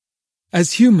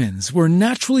As humans, we're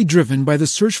naturally driven by the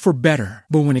search for better.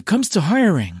 But when it comes to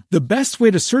hiring, the best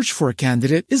way to search for a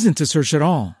candidate isn't to search at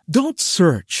all. Don't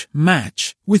search,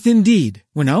 match with Indeed.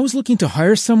 When I was looking to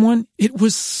hire someone, it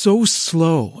was so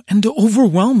slow and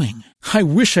overwhelming. I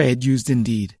wish I had used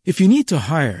Indeed. If you need to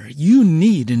hire, you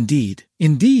need Indeed.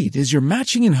 Indeed is your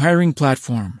matching and hiring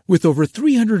platform with over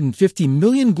 350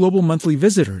 million global monthly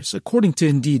visitors, according to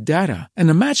Indeed data, and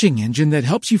a matching engine that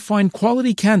helps you find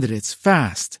quality candidates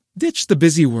fast. Ditch the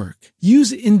busy work.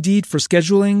 Use Indeed for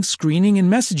scheduling, screening,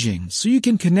 and messaging so you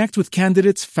can connect with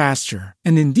candidates faster.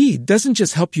 And Indeed doesn't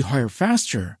just help you hire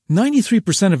faster.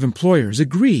 93% of employers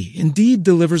agree Indeed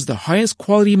delivers the highest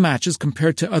quality matches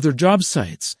compared to other job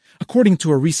sites, according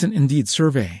to a recent Indeed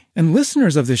survey. And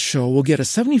listeners of this show will get a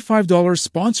 $75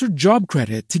 sponsored job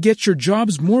credit to get your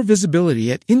jobs more visibility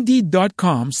at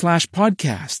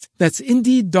Indeed.com/podcast. That's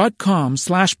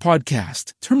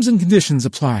Indeed.com/podcast. Terms and conditions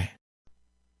apply.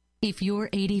 If you're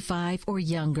 85 or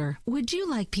younger, would you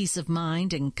like peace of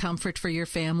mind and comfort for your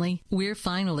family? We're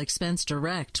Final Expense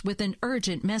Direct with an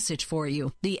urgent message for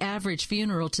you. The average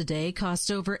funeral today costs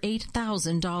over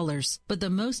 $8,000, but the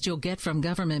most you'll get from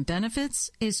government benefits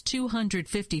is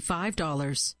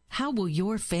 $255. How will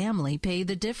your family pay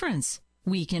the difference?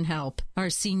 We can help. Our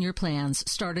senior plans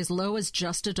start as low as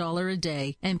just $1 a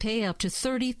day and pay up to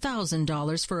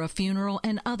 $30,000 for a funeral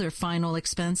and other final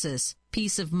expenses.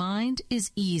 Peace of mind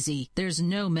is easy. There's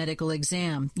no medical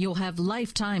exam. You'll have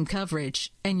lifetime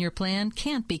coverage, and your plan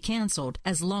can't be canceled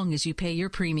as long as you pay your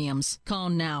premiums. Call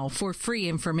now for free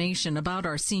information about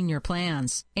our senior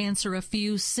plans. Answer a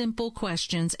few simple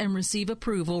questions and receive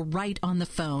approval right on the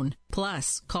phone.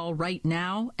 Plus, call right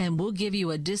now and we'll give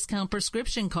you a discount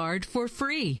prescription card for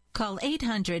free. Call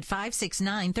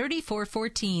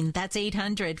 800-569-3414. That's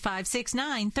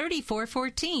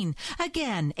 800-569-3414.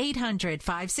 Again,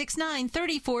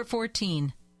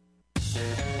 800-569-3414.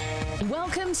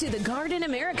 Welcome to the Garden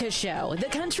America Show, the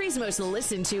country's most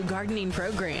listened to gardening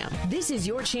program. This is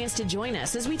your chance to join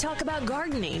us as we talk about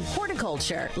gardening,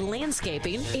 horticulture,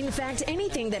 landscaping, in fact,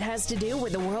 anything that has to do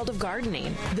with the world of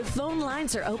gardening. The phone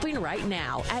lines are open right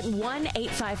now at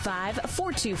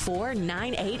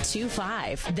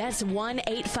 1-855-424-9825. That's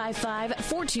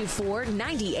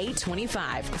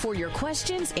 1-855-424-9825 for your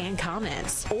questions and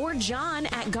comments. Or John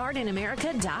at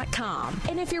gardenamerica.com.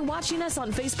 And if you're watching us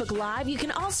on Facebook Live, you can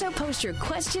also post your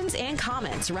questions and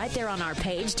comments right there on our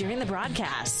page during the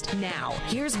broadcast. Now,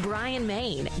 here's Brian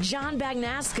Main, John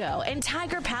Bagnasco, and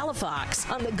Tiger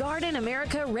Palafox on the Garden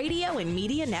America Radio and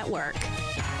Media Network.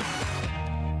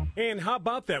 And how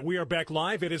about that? We are back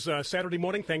live. It is Saturday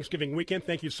morning, Thanksgiving weekend.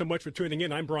 Thank you so much for tuning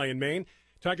in. I'm Brian Main.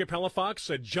 Tiger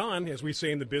Palafox, John, as we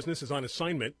say in the business, is on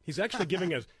assignment. He's actually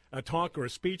giving a talk or a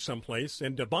speech someplace.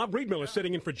 And Bob Riedmiller is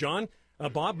sitting in for John.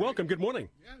 Bob, welcome. Good morning.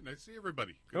 Yeah, nice to see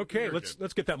everybody. Okay,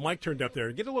 let's get that mic turned up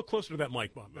there. Get a little closer to that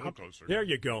mic, Bob. A little closer. There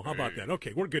you go. How about that?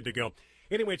 Okay, we're good to go.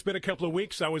 Anyway, it's been a couple of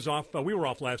weeks. I was off. We were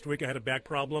off last week. I had a back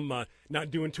problem, not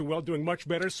doing too well, doing much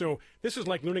better. So this is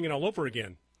like learning it all over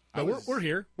again. But we're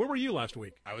here. Where were you last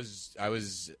week? I was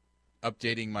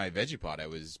updating my veggie pot. I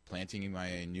was planting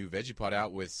my new veggie pot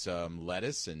out with some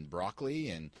lettuce and broccoli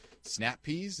and snap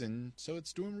peas, and so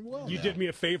it's doing well. You now. did me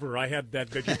a favor. I had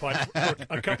that veggie pot for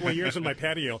a couple of years in my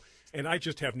patio, and I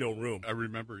just have no room. I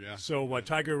remember, yeah. So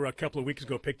Tiger a couple of weeks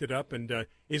ago picked it up and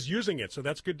is using it, so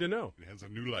that's good to know. It has a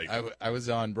new life. I was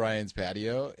on Brian's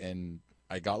patio, and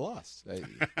I got lost.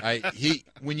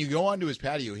 When you go onto his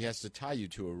patio, he has to tie you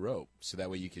to a rope, so that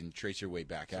way you can trace your way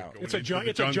back out. It's a jungle.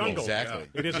 Exactly.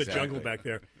 Yeah. It is a jungle back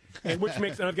there. And which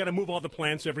makes, and I've got to move all the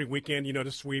plants every weekend,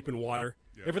 to sweep and water.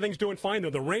 Yeah. Everything's doing fine, though.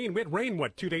 We had rain,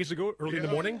 2 days ago, early in the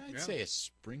morning? I'd say a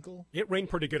sprinkle. It rained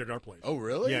pretty good at our place. Oh,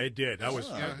 really? Yeah, it did.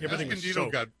 Everything was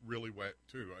soaked. got really wet,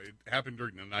 too. It happened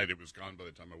during the night. It was gone by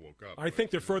the time I woke up. I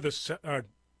think the further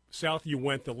south you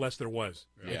went, the less there was.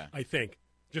 Yeah. I think.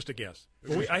 Just a guess.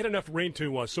 But I had enough rain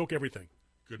to soak everything.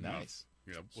 Good nice.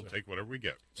 enough. Yeah, we'll take whatever we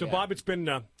get. So, Bob, it's been,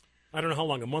 I don't know how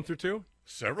long, a month or two?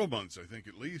 Several months, I think,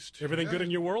 at least. Everything good in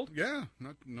your world? Yeah,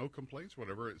 no complaints,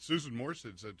 whatever. Susan Morse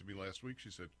had said to me last week, she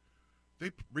said,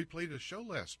 they replayed a show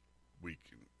last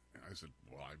week. And I said,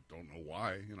 well, I don't know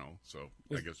why, so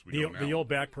I guess we don't know. The old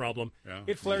back problem. Yeah,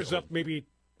 it flares up maybe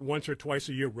once or twice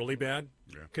a year really bad.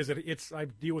 Yeah. Because I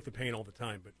deal with the pain all the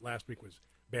time, but last week was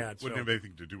bad. Wouldn't have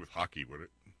anything to do with hockey, would it?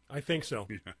 I think so.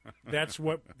 That's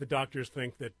what the doctors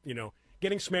think, that,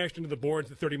 getting smashed into the boards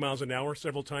at 30 miles an hour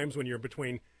several times when you're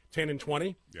between 10 and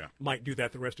 20 might do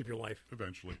that the rest of your life.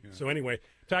 Eventually. Yeah. So anyway,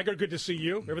 Tiger, good to see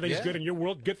you. Everything's good in your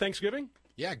world. Good Thanksgiving?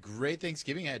 Yeah, great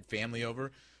Thanksgiving. I had family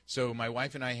over. So my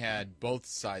wife and I had both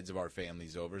sides of our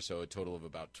families over, so a total of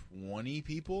about 20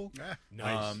 people.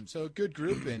 Nice. So a good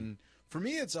group, and For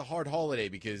me, it's a hard holiday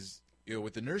because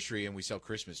with the nursery and we sell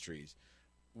Christmas trees.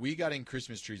 We got in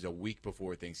Christmas trees a week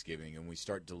before Thanksgiving, and we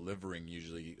start delivering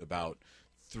usually about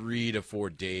 3 to 4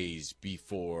 days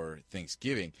before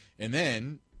Thanksgiving. And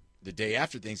then the day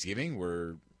after Thanksgiving,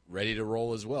 we're ready to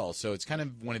roll as well. So it's kind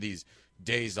of one of these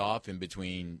days off in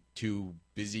between 2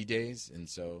 busy days, and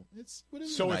so it's a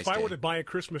nice if I day. were to buy a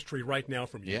Christmas tree right now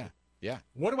from you, Yeah.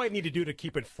 what do I need to do to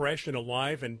keep it fresh and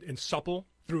alive and supple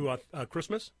through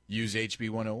Christmas? Use HB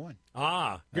 101.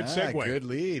 Good segue. Good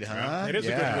lead, huh? It is a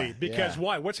good lead. Because yeah.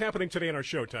 why? What's happening today on our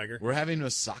show, Tiger? We're having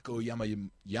Misako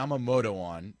Yamamoto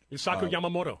on. Misako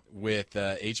Yamamoto. With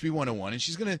HB 101, and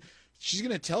she's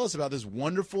gonna tell us about this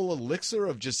wonderful elixir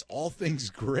of just all things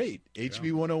great,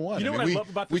 HB 101. You know what I love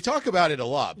about this? We talk about it a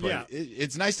lot, but Yeah.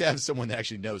 it's nice to have someone that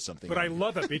actually knows something. But I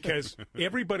love it because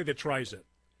everybody that tries it,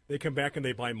 they come back and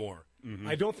they buy more. Mm-hmm.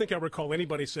 I don't think I recall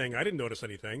anybody saying, I didn't notice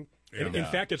anything. In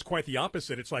fact, it's quite the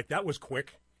opposite. It's like, that was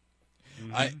quick.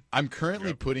 I'm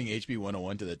currently putting HB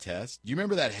 101 to the test. Do you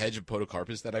remember that hedge of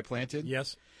podocarpus that I planted?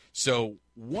 Yes. So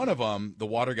one of them, the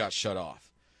water got shut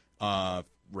off.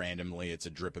 Randomly, it's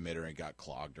a drip emitter and got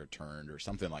clogged or turned or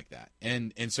something like that.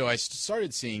 And so I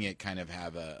started seeing it kind of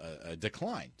have a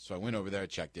decline. So I went over there,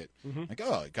 checked it. Like,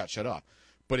 oh, it got shut off.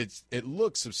 But it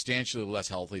looks substantially less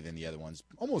healthy than the other ones,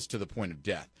 almost to the point of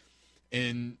death.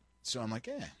 And so I'm like,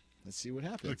 let's see what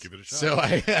happens. Give it a shot. So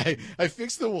I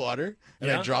fixed the water, and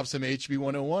Yeah. I dropped some HB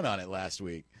 101 on it last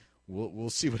week. We'll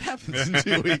see what happens in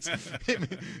 2 weeks.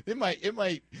 It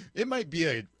might be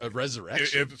a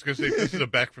resurrection. If it's because this is a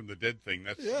back from the dead thing,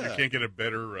 you Yeah. can't get a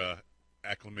better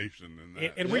acclamation than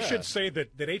that. And we should say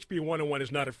that HB 101 is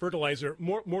not a fertilizer,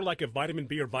 more like a vitamin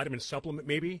B or vitamin supplement,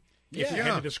 maybe, if you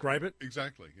had to describe it.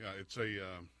 Exactly. Yeah, it's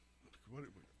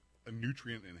a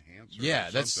nutrient enhancer. Yeah,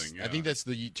 or that's. something. I think that's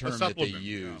the term that they supplement,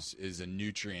 use is a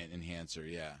nutrient enhancer.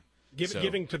 Yeah,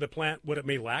 Giving to the plant what it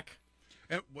may lack.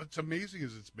 And what's amazing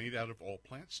is it's made out of all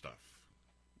plant stuff.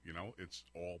 It's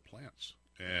all plants.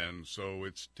 And so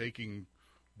it's taking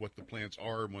what the plants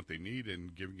are and what they need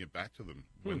and giving it back to them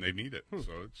when they need it.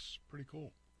 So it's pretty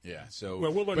cool. yeah. So,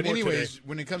 Well, we'll learn but more anyways, today.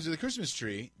 when it comes to the Christmas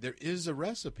tree, there is a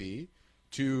recipe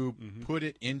to put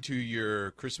it into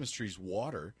your Christmas tree's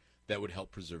water that would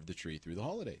help preserve the tree through the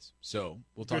holidays. So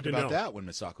we'll talk Good to about know. that when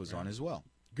Misako's on as well.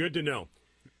 Good to know.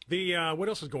 What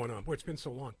else is going on? Boy, it's been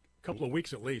so long. A couple of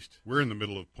weeks at least. We're in the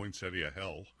middle of Poinsettia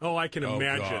hell. Oh, I can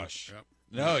imagine. Gosh. Yep.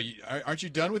 No, aren't you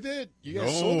done with it? You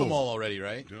guys No. sold them all already,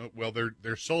 right? Well,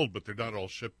 they're sold, but they're not all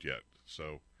shipped yet.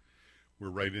 So we're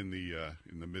right in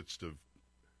the midst of.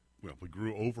 Well, we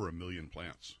grew over 1 million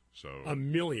plants. So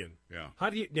 1 million. yeah.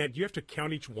 How do you have to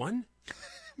count each one?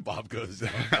 Bob goes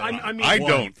I mean, I One.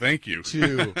 don't. Thank you.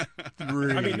 2,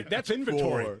 3. I mean, that's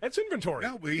inventory. 4. That's inventory.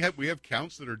 Yeah, we have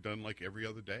counts that are done like every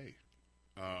other day.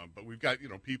 But we've got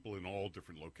people in all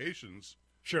different locations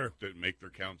Sure. that make their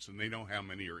counts, and they know how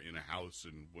many are in a house.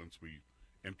 And once we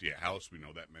empty a house, we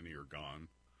know that many are gone.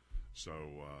 So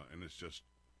and it's just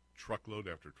truckload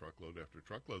after truckload after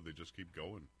truckload. They just keep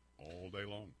going all day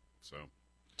long. So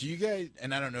Do you guys?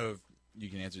 And I don't know if you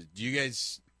can answer.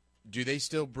 Do they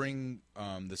still bring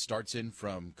the starts in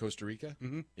from Costa Rica?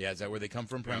 Mhm. Yeah, is that where they come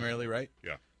from primarily? Right?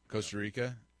 yeah, Costa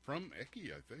Rica. from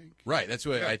Eki, I think. Right. That's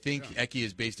what Yeah, I think. yeah. Eki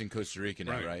is based in Costa Rica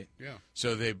now, right? Yeah,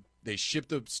 So they ship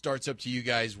the starts up to you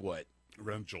guys. What,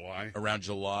 around July. around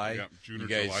July? Yeah, June you or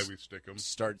guys July we stick them.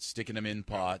 start sticking them in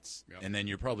pots, Yeah. and then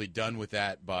you're probably done with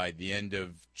that by the end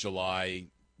of July,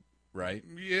 right?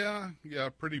 Yeah,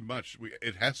 pretty much.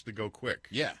 It has to go quick.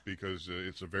 Yeah. because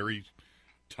it's a very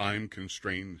time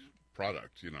constrained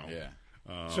product. Yeah.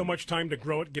 So much time to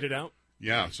grow it, get it out.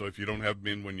 Yeah, so if you don't have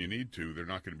them in when you need to, they're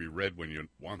not going to be red when you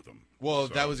want them. Well,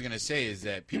 So- that was going to say is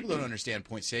that people don't understand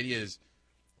poinsettias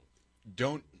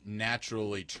don't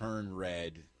naturally turn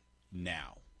red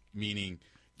now. Meaning,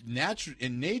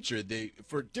 in nature,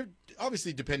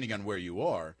 obviously depending on where you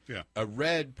are, Yeah. a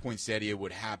red poinsettia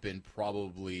would happen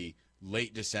probably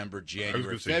late December, I was January,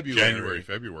 going to say February.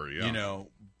 February, yeah.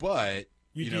 But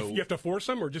You have to force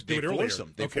them or just do they it earlier? force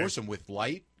them. They Okay. force them with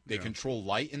light. They Yeah. control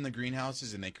light in the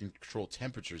greenhouses, and they control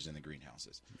temperatures in the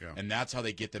greenhouses. Yeah. And that's how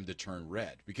they get them to turn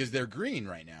red, because they're green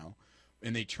right now,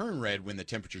 and they turn red when the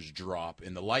temperatures drop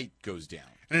and the light goes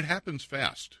down. And it happens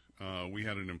fast. We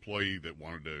had an employee that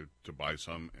wanted to buy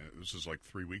some. This is like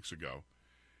 3 weeks ago.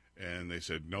 And they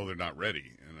said, no, they're not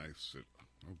ready. And I said,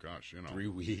 oh, gosh, 3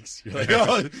 weeks. You're like,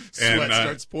 oh, sweat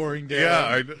starts pouring down.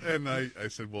 Yeah, I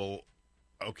said, well,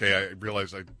 okay, I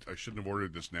realized I shouldn't have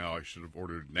ordered this now. I should have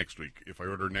ordered next week. If I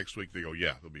order next week, they go,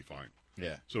 yeah, they'll be fine.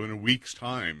 Yeah. So in a week's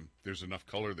time, there's enough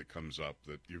color that comes up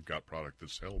that you've got product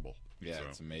that's sellable. Yeah, So,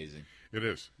 it's amazing. It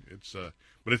is.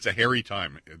 But it's a hairy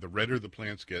time. The redder the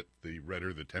plants get, the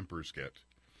redder the tempers get.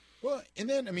 Well, and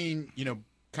then, I mean,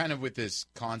 kind of with this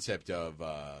concept of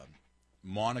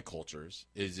monocultures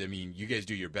you guys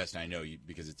do your best, and I know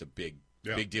because it's a big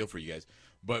deal for you guys.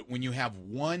 But when you have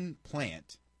one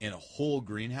plant in a whole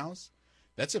greenhouse,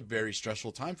 that's a very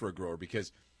stressful time for a grower,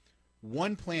 because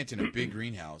one plant in a big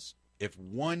greenhouse, if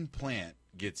one plant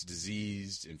gets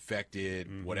diseased,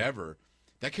 infected, whatever,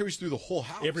 that carries through the whole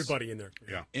house. Everybody in there.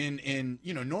 Yeah. And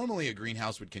normally a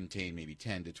greenhouse would contain maybe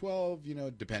 10 to 12,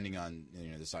 depending on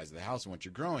the size of the house and what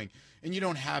you're growing, and you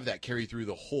don't have that carry through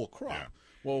the whole crop. Yeah.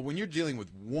 Well, when you're dealing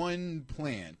with one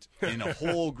plant in a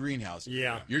whole greenhouse,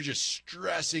 you're just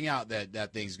stressing out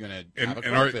that thing's going to have a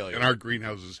crop failure. And our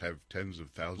greenhouses have tens of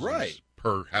thousands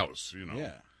per house,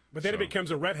 Yeah. But then it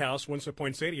becomes a red house once the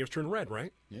poinsettias turn red,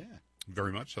 right? Yeah.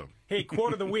 Very much so. Hey,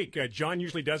 quote of the week. John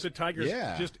usually does it. Tiger's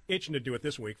Yeah. just itching to do it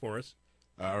this week for us.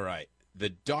 All right. The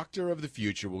doctor of the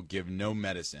future will give no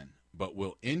medicine, but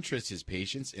will interest his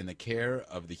patients in the care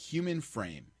of the human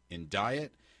frame, in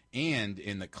diet, and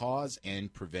in the cause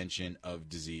and prevention of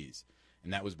disease.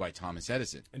 And that was by Thomas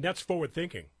Edison. And that's forward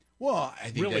thinking. Well, I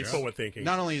think Really that's forward thinking.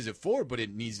 Not only is it forward, but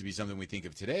it needs to be something we think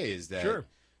of today, is that Sure.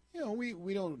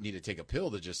 we don't need to take a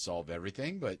pill to just solve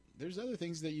everything, but there's other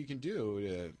things that you can do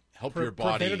to help your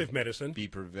body Preventative medicine. be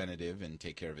preventative and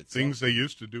take care of itself. Things they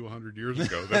used to do 100 years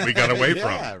ago that we got away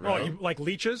Yeah, from. right. Oh, like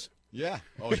leeches? Yeah.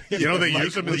 Oh, They like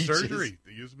use them in leeches. surgery.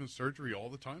 They use them in surgery all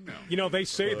the time now. They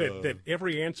say that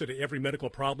every answer to every medical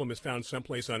problem is found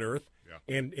someplace on Earth,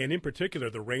 and in particular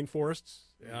the rainforests.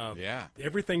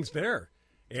 Everything's there,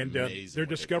 and amazing they're what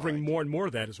they discovering find. more and more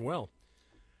of that as well.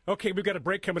 Okay, we've got a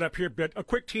break coming up here, but a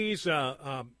quick tease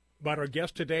about our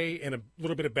guest today and a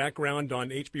little bit of background on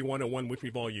HB 101, which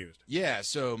we've all used. Yeah,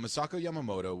 so Masako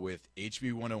Yamamoto with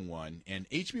HB 101, and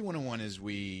HB 101, as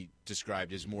we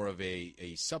described, is more of a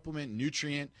supplement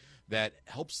nutrient that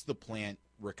helps the plant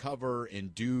recover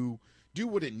and do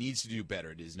what it needs to do better.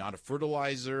 It is not a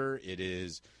fertilizer. It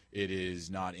is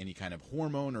not any kind of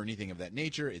hormone or anything of that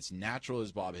nature. It's natural,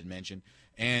 as Bob had mentioned.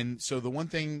 And so the one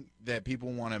thing that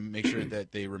people want to make sure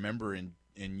that they remember and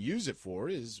use it for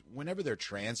is whenever they're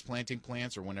transplanting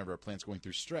plants or whenever a plant's going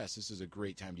through stress, this is a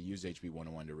great time to use HB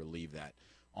 101 to relieve that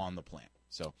on the plant.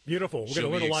 So beautiful. We're going to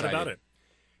learn a lot about it.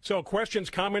 So questions,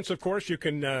 comments, of course, you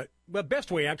can, best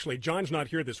way, actually, John's not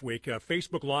here this week.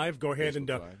 Facebook Live, go ahead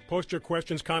and post your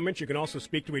questions, comments. You can also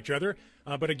speak to each other.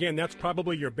 But again, that's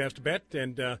probably your best bet.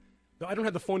 And I don't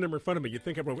have the phone number in front of me. You'd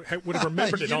think I would have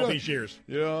remembered it all these years.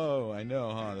 Yeah, I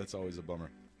know, huh? That's always a bummer.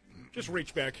 Just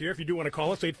reach back here. If you do want to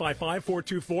call us,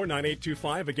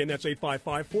 855-424-9825. Again, that's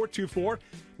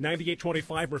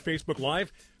 855-424-9825 or Facebook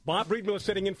Live. Bob Breedmill is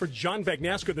sitting in for John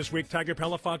Vagnasco this week. Tiger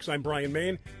Palafox, I'm Brian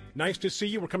Main. Nice to see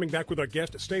you. We're coming back with our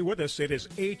guest. Stay with us. It is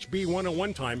HB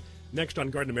 101 time next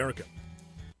on Garden America.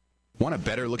 Want a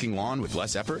better-looking lawn with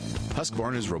less effort?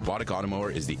 Husqvarna's robotic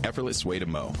automower is the effortless way to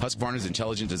mow. Husqvarna's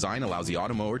intelligent design allows the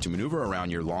automower to maneuver around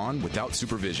your lawn without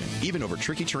supervision, even over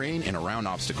tricky terrain and around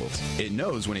obstacles. It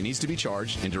knows when it needs to be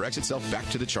charged and directs itself back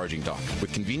to the charging dock.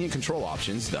 With convenient control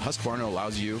options, the Husqvarna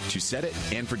allows you to set it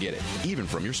and forget it, even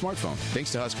from your smartphone.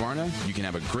 Thanks to Husqvarna, you can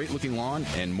have a great-looking lawn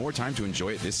and more time to enjoy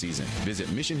it this season.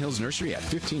 Visit Mission Hills Nursery at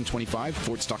 1525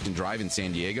 Fort Stockton Drive in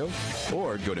San Diego,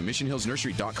 or go to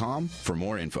missionhillsnursery.com for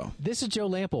more info. This is Joe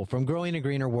Lample from Growing a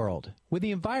Greener World. With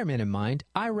the environment in mind,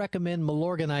 I recommend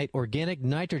Milorganite Organic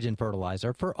Nitrogen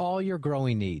Fertilizer for all your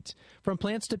growing needs. From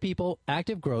plants to people,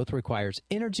 active growth requires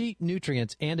energy,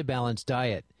 nutrients, and a balanced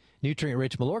diet.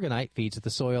 Nutrient-rich Milorganite feeds the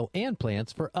soil and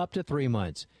plants for up to 3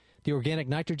 months. The organic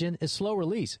nitrogen is slow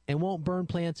release and won't burn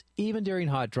plants even during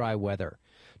hot, dry weather.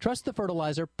 Trust the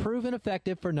fertilizer, proven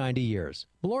effective for 90 years.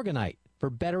 Milorganite, for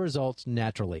better results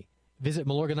naturally. Visit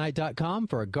Milorganite.com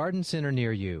for a garden center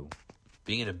near you.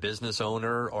 Being a business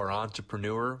owner or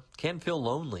entrepreneur can feel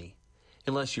lonely.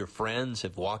 Unless your friends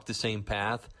have walked the same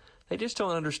path, they just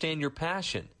don't understand your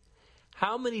passion.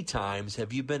 How many times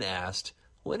have you been asked,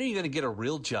 when are you going to get a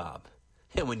real job?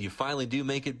 And when you finally do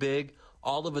make it big,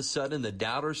 all of a sudden the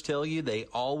doubters tell you they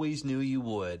always knew you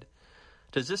would.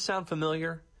 Does this sound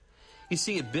familiar? You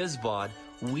see, at BizVod,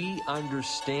 we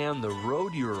understand the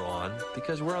road you're on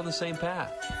because we're on the same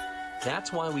path.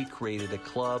 That's why we created a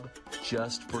club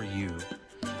just for you.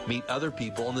 Meet other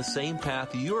people on the same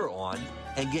path you're on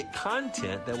and get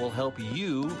content that will help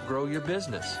you grow your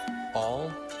business.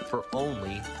 All for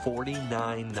only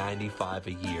 $49.95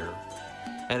 a year.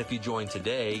 And if you join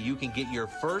today, you can get your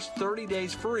first 30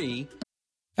 days free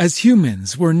As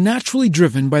humans, we're naturally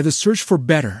driven by the search for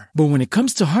better. But when it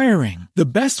comes to hiring, the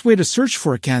best way to search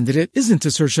for a candidate isn't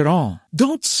to search at all.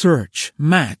 Don't search,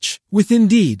 match with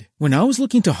Indeed. When I was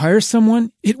looking to hire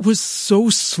someone, it was so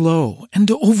slow and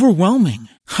overwhelming.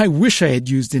 I wish I had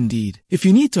used Indeed. If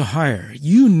you need to hire,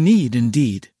 you need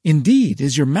Indeed. Indeed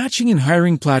is your matching and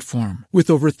hiring platform with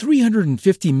over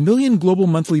 350 million global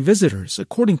monthly visitors,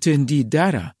 according to Indeed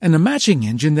data, and a matching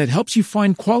engine that helps you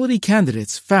find quality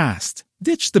candidates fast.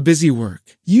 Ditch the busy work.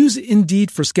 Use Indeed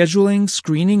for scheduling,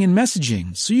 screening, and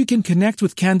messaging so you can connect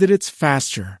with candidates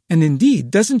faster. And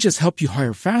Indeed doesn't just help you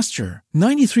hire faster.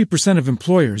 93% of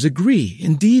employers agree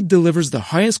Indeed delivers the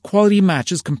highest quality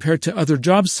matches compared to other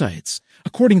job sites,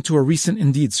 according to a recent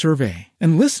Indeed survey.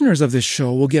 And listeners of this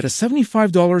show will get a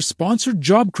 $75 sponsored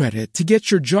job credit to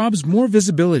get your jobs more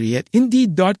visibility at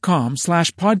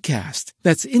Indeed.com/podcast.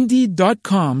 That's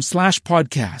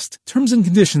Indeed.com/podcast. Terms and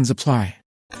conditions apply.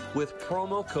 With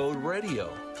promo code RADIO.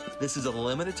 This is a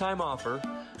limited time offer,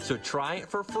 so try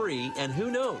it for free, and who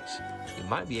knows, you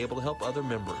might be able to help other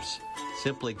members.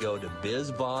 Simply go to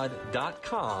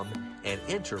bizbod.com and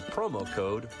enter promo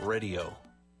code RADIO.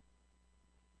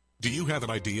 Do you have an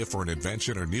idea for an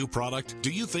invention or new product? Do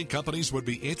you think companies would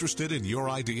be interested in your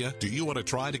idea? Do you want to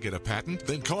try to get a patent?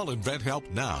 Then call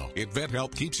InventHelp now.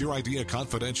 InventHelp keeps your idea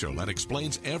confidential and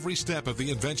explains every step of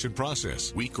the invention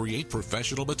process. We create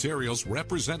professional materials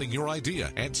representing your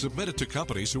idea and submit it to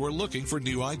companies who are looking for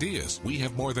new ideas. We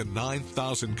have more than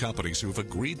 9,000 companies who have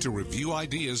agreed to review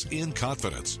ideas in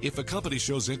confidence. If a company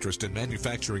shows interest in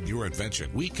manufacturing your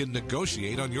invention, we can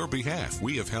negotiate on your behalf.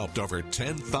 We have helped over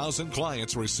 10,000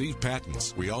 clients receive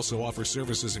patents. We also offer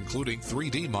services including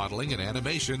 3D modeling and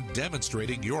animation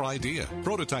demonstrating your idea,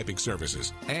 prototyping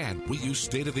services, and we use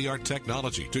state-of-the-art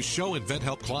technology to show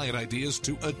InventHelp client ideas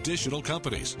to additional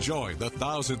companies. Join the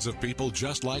thousands of people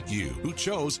just like you who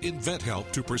chose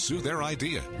InventHelp to pursue their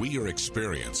idea. We are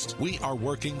experienced. We are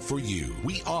working for you.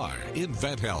 We are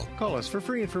InventHelp. Call us for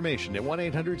free information at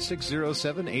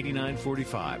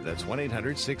 1-800-607-8945. That's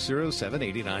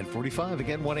 1-800-607-8945.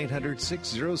 Again,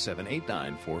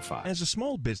 1-800-607-8945. As a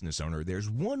small business owner, there's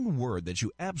one word that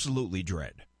you absolutely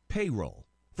dread: payroll.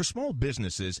 For small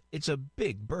businesses, it's a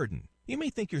big burden. You may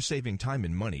think you're saving time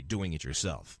and money doing it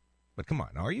yourself. But come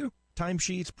on, are you?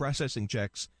 Timesheets, processing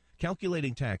checks,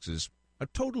 calculating taxes, a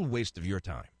total waste of your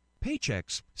time.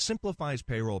 Paychex simplifies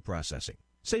payroll processing,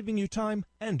 saving you time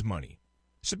and money.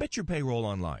 Submit your payroll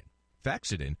online,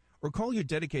 fax it in, or call your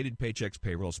dedicated Paychex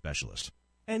payroll specialist.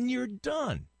 And you're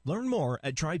done. Learn more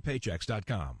at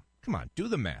trypaychex.com. Come on, do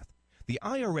the math. The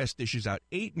IRS dishes out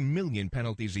 8 million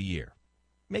penalties a year.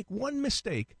 Make one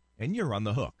mistake, and you're on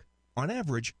the hook. On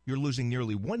average, you're losing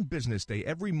nearly one business day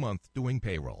every month doing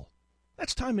payroll.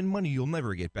 That's time and money you'll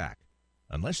never get back,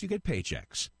 unless you get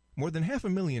Paychex. More than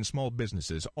 500,000 small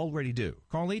businesses already do.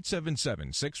 Call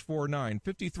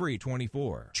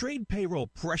 877-649-5324. Trade payroll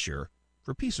pressure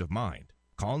for peace of mind.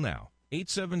 Call now.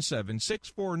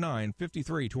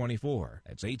 877-649-5324.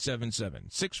 That's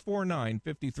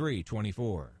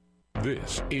 877-649-5324.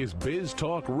 This is Biz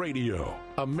Talk Radio,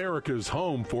 America's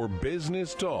home for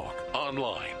business talk.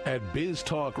 Online at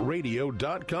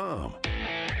biztalkradio.com.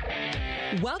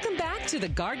 Welcome back to the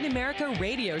Garden America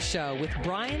Radio Show with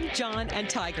Brian, John, and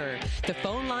Tiger. The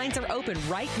phone lines are open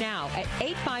right now at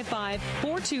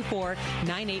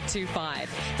 855-424-9825.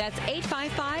 That's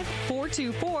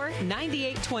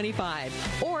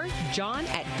 855-424-9825. Or John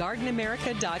at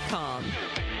gardenamerica.com.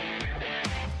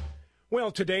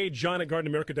 Well, today, John at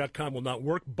gardenamerica.com will not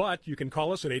work, but you can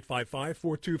call us at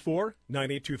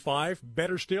 855-424-9825.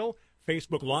 Better still,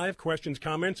 Facebook Live, questions,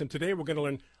 comments, and today we're going to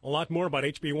learn a lot more about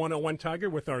HB 101, Tiger,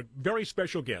 with our very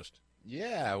special guest.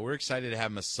 Yeah, we're excited to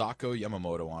have Masako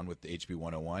Yamamoto on with the HB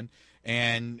 101,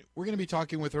 and we're going to be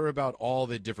talking with her about all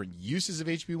the different uses of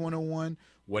HB 101,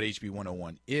 what HB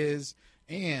 101 is,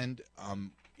 and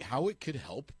how it could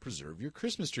help preserve your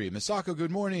Christmas tree. Masako,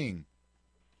 good morning.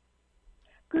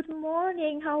 Good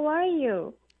morning. How are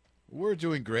you? We're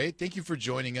doing great. Thank you for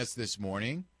joining us this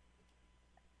morning.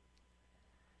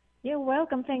 You're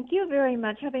welcome. Thank you very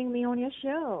much for having me on your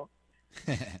show.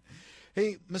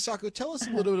 Hey, Masako, tell us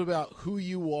a little bit about who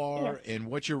you are and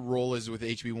what your role is with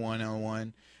HB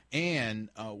 101 and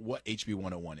what HB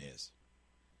 101 is.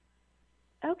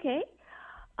 Okay.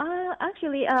 I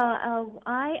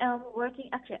am working.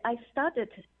 Actually, I started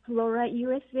Flora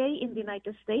USA in the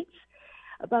United States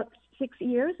about 6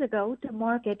 years ago to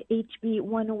market HB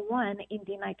 101 in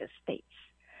the United States.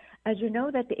 As you know,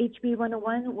 that the HB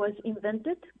 101 was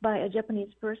invented by a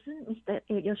Japanese person, Mr.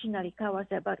 Yoshinari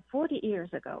Kawase, about 40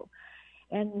 years ago.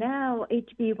 And now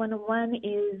HB 101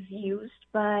 is used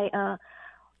by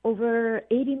over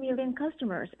 80 million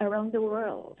customers around the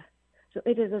world. So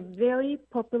it is a very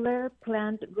popular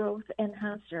plant growth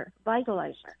enhancer,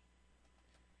 vitalizer.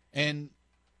 And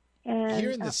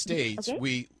here in the States,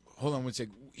 okay? hold on one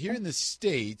second. Here in the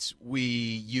States, we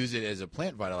use it as a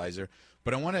plant vitalizer,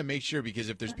 but I want to make sure, because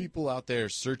if there's people out there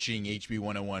searching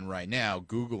HB101 right now,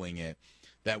 Googling it,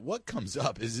 that what comes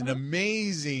up is an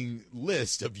amazing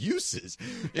list of uses.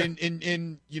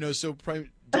 And so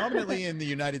predominantly in the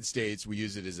United States, we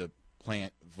use it as a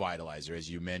plant vitalizer, as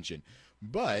you mentioned.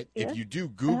 But if you do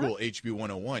Google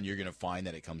HB101, you're going to find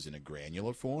that it comes in a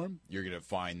granular form. You're going to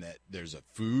find that there's a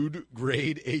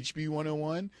food-grade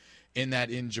HB101, and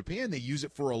that in Japan they use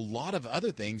it for a lot of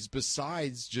other things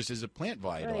besides just as a plant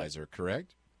vitalizer,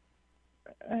 correct?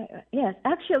 Yes.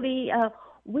 Actually,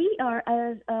 we are,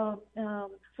 as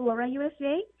Flora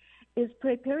USA, is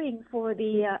preparing for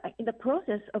in the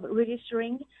process of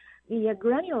registering the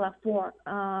granular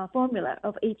formula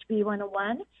of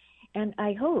HB101. And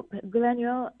I hope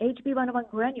HB101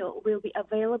 granule will be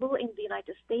available in the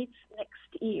United States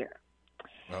next year.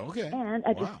 Okay. And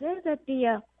I just said that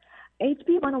the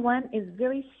HB101 is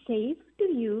very safe to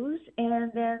use,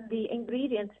 and then the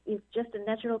ingredients is just a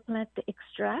natural plant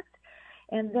extract.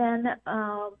 And then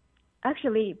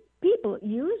actually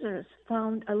users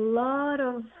found a lot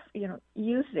of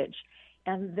usage.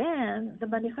 And then the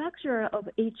manufacturer of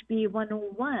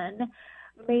HB101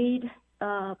 made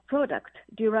product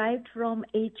derived from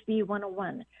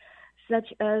HB101,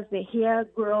 such as the Hair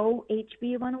Grow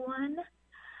HB101,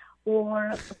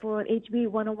 or for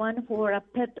HB101 for a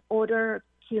pet odor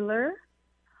killer,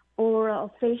 or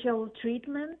a facial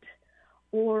treatment,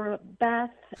 or bath,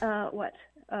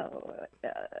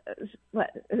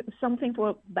 something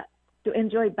for to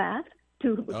enjoy bath,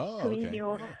 to clean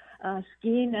your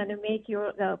skin and make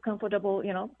your comfortable,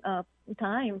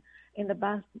 time in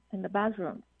the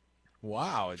bathroom.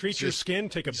 Wow. Treat your skin,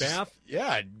 take a bath.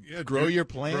 Yeah, grow your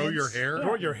plants. Grow your hair.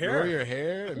 Grow your hair. Grow your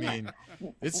hair. I mean,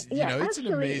 it's it's an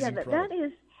amazing product. That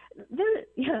is, this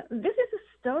is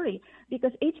a story,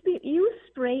 because you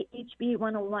spray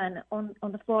HB101 on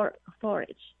the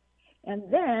forage, and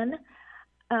then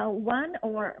one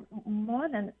or more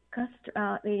than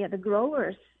the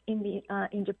growers in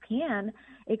Japan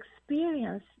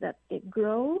experience that it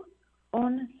grow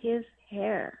on his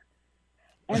hair.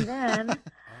 And then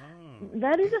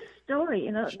that is a story,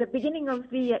 the beginning of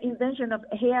the invention of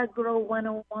Hair Grow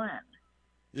 101.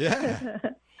 Yeah,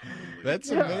 that's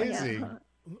amazing.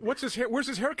 What's his hair? Where's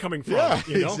his hair coming from? Yeah,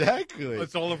 exactly.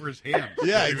 It's all over his hands.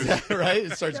 Yeah, exactly. Right.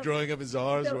 It starts growing up his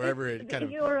arms wherever it kind of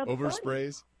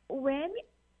oversprays. When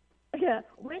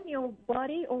your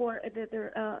body or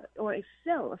its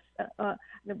cells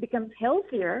becomes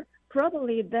healthier,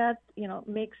 probably that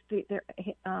makes the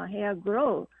hair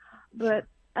grow. But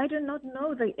I do not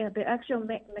know the actual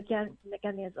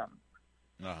mechanism.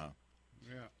 Uh-huh.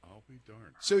 Yeah, I'll be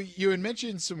darned. So you had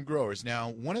mentioned some growers.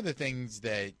 Now, one of the things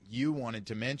that you wanted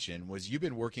to mention was you've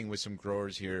been working with some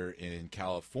growers here in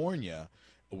California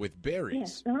with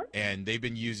berries. Yes. And they've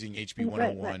been using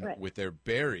HB101 right. with their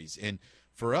berries. And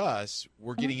for us,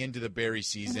 we're getting into the berry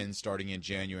season starting in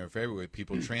January and February with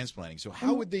people transplanting. So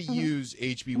how would they use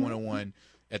HB101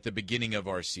 at the beginning of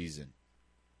our season?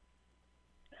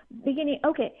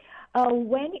 Okay.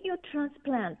 When you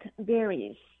transplant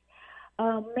berries,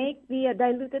 make the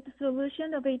diluted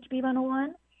solution of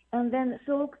HB101 and then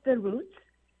soak the roots,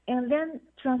 and then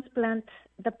transplant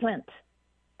the plant,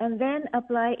 and then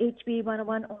apply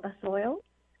HB101 on the soil.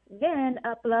 Then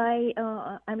apply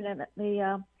on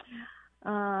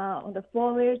the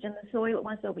foliage and the soil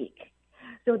once a week.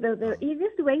 So the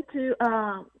easiest way to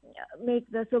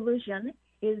make the solution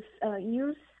is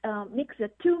mix a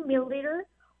 2 milliliter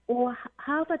or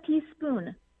half a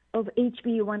teaspoon of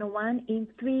HB101 in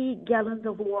 3 gallons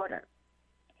of water.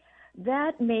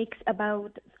 That makes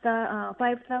about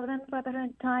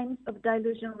 5,500 times of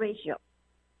dilution ratio.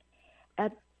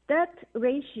 At that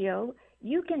ratio,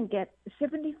 you can get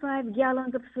 75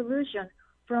 gallons of solution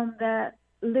from the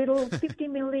little 50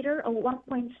 milliliter or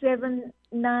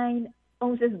 1.79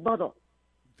 ounces bottle.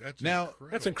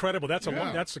 That's incredible. That's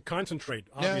a concentrate,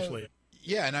 obviously.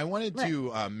 Yeah, and I wanted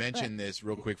to mention this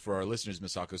real quick for our listeners,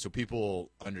 Misako, so people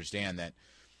understand that.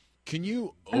 Can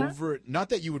you not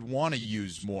that you would want to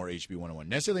use more HB101.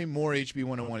 Necessarily more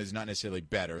HB101 is not necessarily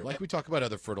better. Like we talk about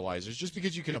other fertilizers, just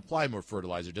because you can apply more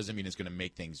fertilizer doesn't mean it's going to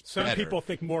make things better. Some people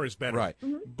think more is better. Right.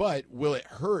 Mm-hmm. But will it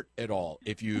hurt at all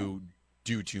if you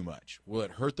do too much? Will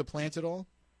it hurt the plant at all?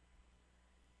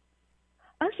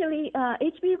 Actually,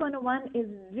 HB101 is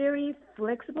very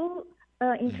flexible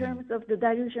in terms of the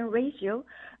dilution ratio,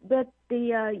 but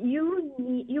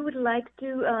you would like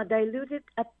to dilute it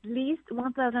at least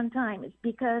 1,000 times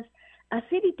because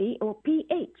acidity or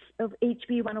pH of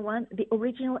HB101, the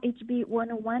original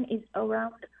HB101 is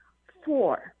around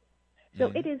 4. So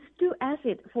it is too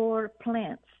acid for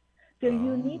plants. So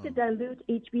you need to dilute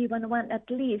HB101 at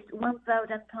least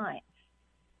 1,000 times.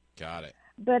 Got it.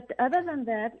 But other than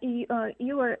that, you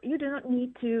do not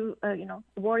need to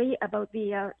worry about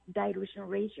the dilution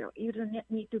ratio. You do not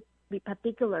need to be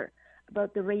particular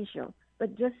about the ratio,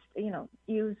 but just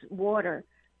use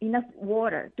enough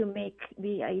water to make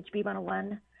the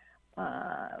HB101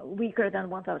 weaker than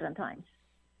 1,000 times.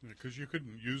 Because you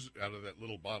couldn't use out of that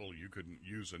little bottle, you couldn't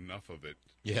use enough of it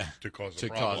to cause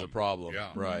a problem. Yeah.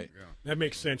 Right. Yeah. That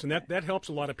makes sense, and that helps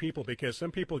a lot of people because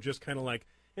some people just kind of like,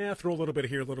 throw a little bit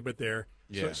here, a little bit there.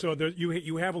 Yeah. So there,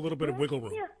 you have a little bit of wiggle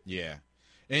room. Yeah.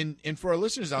 And for our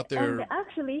listeners out there, and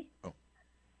actually,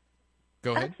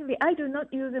 go ahead. Actually, I do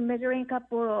not use a measuring cup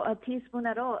or a teaspoon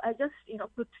at all. I just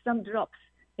put some drops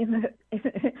in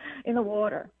the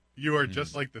water. You are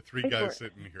just like the three guys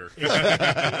sitting here.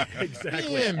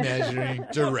 Exactly. Yeah, measuring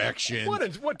direction.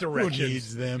 What direction? Who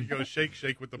needs them? You go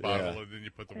shake with the bottle, and then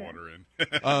you put the water in.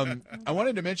 I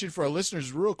wanted to mention for our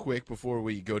listeners real quick before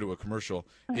we go to a commercial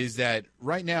is that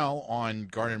right now on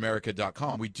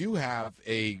GardenAmerica.com, we do have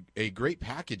a great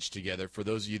package together for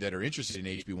those of you that are interested in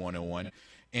HB101.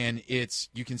 And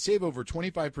you can save over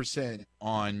 25%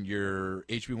 on your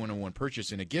HB101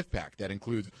 purchase in a gift pack that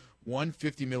includes one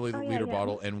 50 milliliter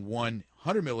bottle and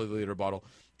 100 milliliter bottle.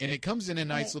 And it comes in a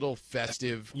nice little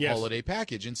festive holiday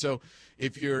package. And so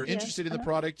if you're interested in the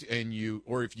product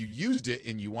or if you used it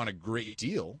and you want a great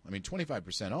deal,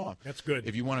 25% off. That's good.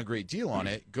 If you want a great deal on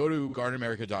it, go to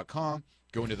GardenAmerica.com,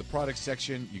 go into the product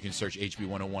section. You can search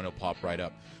HB101. It'll pop right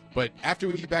up. But after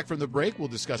we get back from the break, we'll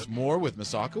discuss more with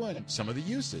Misako and some of the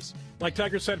uses. Like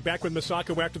Tiger said, back with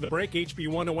Misako after the break.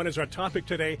 HB101 is our topic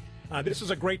today. This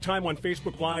is a great time on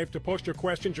Facebook Live to post your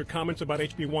questions, your comments about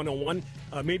HB101.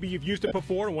 Maybe you've used it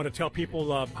before and want to tell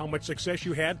people how much success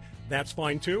you had. That's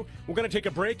fine, too. We're going to take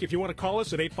a break. If you want to call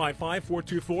us at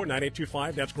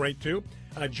 855-424-9825, that's great, too.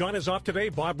 John is off today.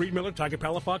 Bob Reed-Miller, Tiger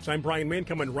Palafox. I'm Brian Main,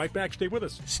 coming right back. Stay with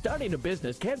us. Starting a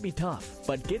business can be tough,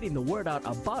 but getting the word out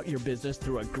about your business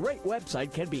through a great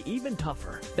website can be even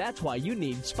tougher. That's why you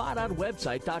need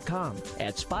SpotOutWebsite.com.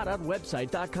 At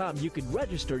SpotOutWebsite.com, you can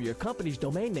register your company's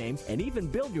domain name and even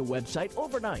build your website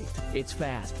overnight. It's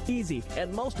fast, easy,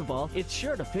 and most of all, it's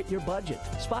sure to fit your budget.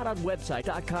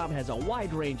 SpotOutWebsite.com has a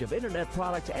wide range of internet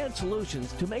products and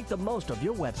solutions to make the most of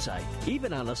your website,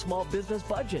 even on a small business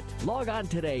budget. Log on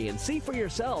today and see for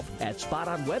yourself at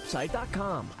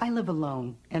SpotOnWebsite.com. I live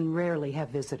alone and rarely have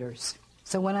visitors.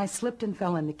 So when I slipped and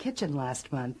fell in the kitchen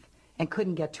last month and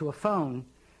couldn't get to a phone,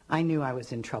 I knew I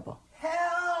was in trouble.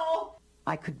 Help!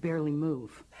 I could barely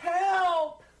move.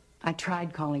 Help! I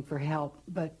tried calling for help,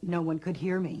 but no one could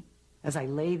hear me. As I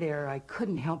lay there, I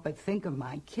couldn't help but think of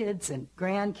my kids and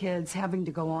grandkids having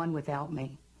to go on without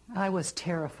me. I was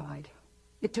terrified.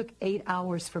 It took 8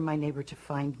 hours for my neighbor to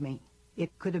find me.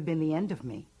 It could have been the end of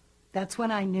me. That's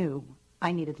when I knew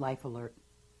I needed Life Alert.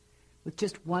 With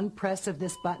just one press of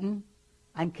this button,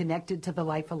 I'm connected to the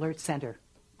Life Alert Center,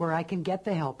 where I can get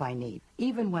the help I need,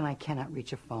 even when I cannot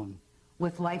reach a phone.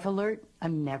 With Life Alert,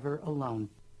 I'm never alone.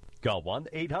 Call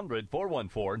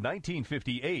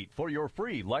 1-800-414-1958 for your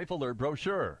free Life Alert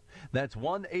brochure. That's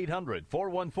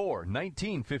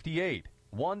 1-800-414-1958.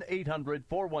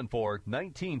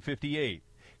 1-800-414-1958.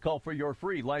 Call for your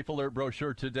free Life Alert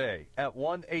brochure today at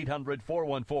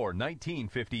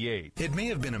 1-800-414-1958. It may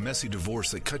have been a messy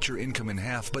divorce that cut your income in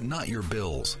half, but not your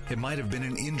bills. It might have been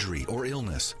an injury or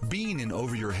illness. Being in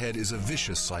over your head is a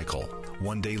vicious cycle.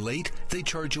 One day late, they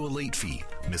charge you a late fee.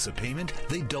 Miss a payment,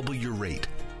 they double your rate.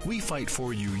 We fight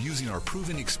for you using our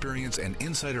proven experience and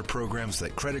insider programs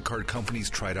that credit card companies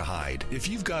try to hide. If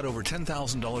you've got over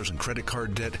 $10,000 in credit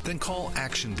card debt, then call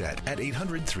Action Debt at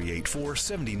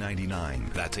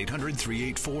 800-384-7099. That's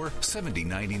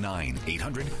 800-384-7099.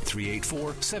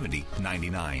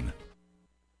 800-384-7099.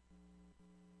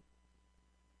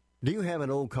 Do you have an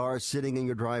old car sitting in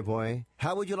your driveway?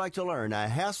 How would you like to learn a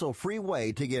hassle-free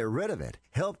way to get rid of it,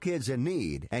 help kids in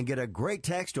need, and get a great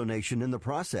tax donation in the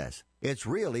process? It's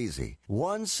real easy.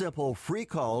 One simple free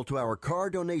call to our car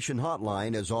donation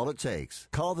hotline is all it takes.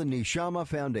 Call the Neshama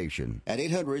Foundation at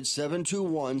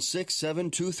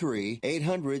 800-721-6723,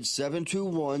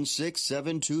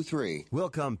 800-721-6723. We'll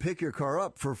come pick your car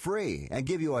up for free and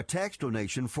give you a tax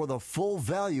donation for the full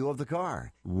value of the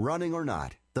car, running or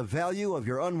not. The value of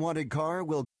your unwanted car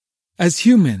will As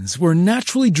humans, we're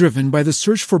naturally driven by the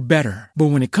search for better. But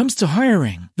when it comes to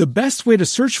hiring, the best way to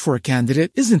search for a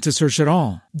candidate isn't to search at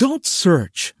all. Don't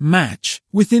search, match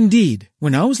with Indeed.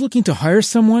 When I was looking to hire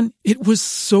someone, it was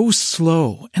so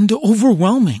slow and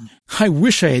overwhelming. I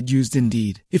wish I had used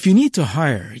Indeed. If you need to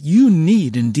hire, you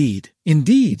need Indeed.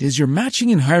 Indeed is your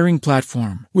matching and hiring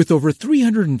platform with over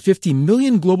 350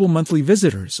 million global monthly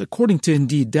visitors, according to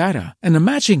Indeed data, and a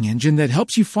matching engine that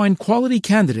helps you find quality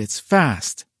candidates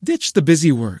fast. Ditch the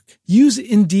busy work. Use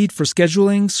Indeed for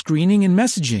scheduling, screening, and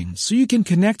messaging so you can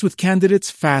connect with candidates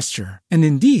faster. And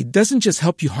Indeed doesn't just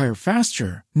help you hire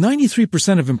faster.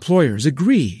 93% of employers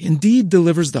agree Indeed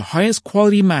delivers the highest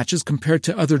quality matches compared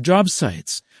to other job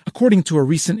sites, according to a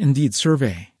recent Indeed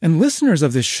survey. And listeners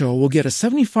of this show will get a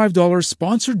 $75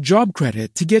 sponsored job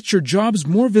credit to get your jobs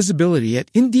more visibility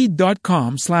at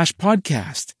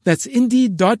Indeed.com/podcast. That's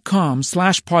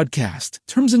Indeed.com/podcast.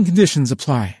 Terms and conditions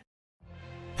apply.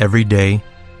 Every day,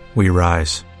 we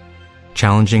rise,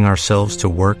 challenging ourselves to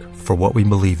work for what we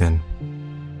believe in.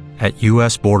 At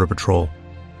U.S. Border Patrol,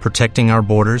 protecting our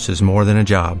borders is more than a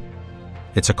job.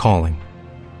 It's a calling.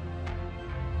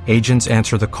 Agents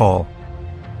answer the call,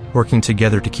 working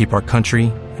together to keep our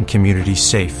country and communities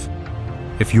safe.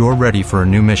 If you are ready for a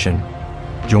new mission,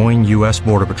 join U.S.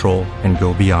 Border Patrol and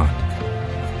go beyond.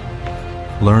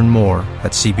 Learn more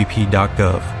at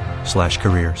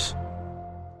cbp.gov/careers.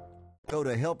 Go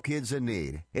to Help Kids in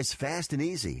Need. It's fast and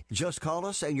easy. Just call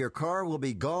us and your car will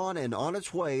be gone and on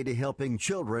its way to helping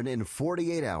children in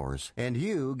 48 hours. And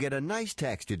you get a nice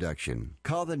tax deduction.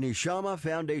 Call the Neshama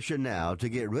Foundation now to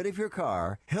get rid of your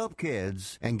car, help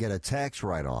kids, and get a tax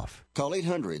write-off. Call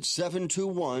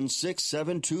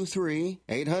 800-721-6723,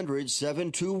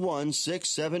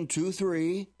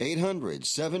 800-721-6723,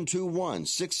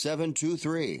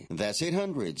 800-721-6723. That's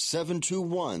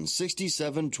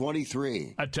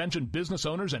 800-721-6723. Attention business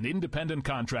owners and independent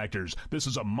contractors. This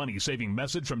is a money-saving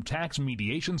message from Tax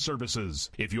Mediation Services.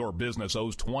 If your business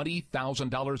owes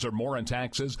 $20,000 or more in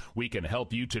taxes, we can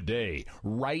help you today,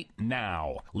 right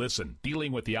now. Listen,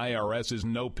 dealing with the IRS is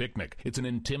no picnic. It's an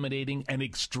intimidating and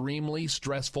extremely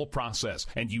stressful process,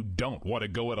 and you don't want to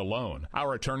go it alone.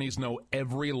 Our attorneys know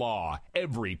every law,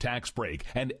 every tax break,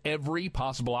 and every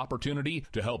possible opportunity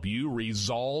to help you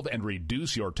resolve and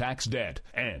reduce your tax debt.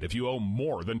 And if you owe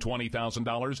more than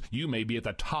 $20,000, you may be at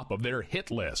the top of their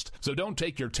hit list. So don't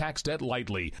take your tax debt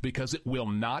lightly, because it will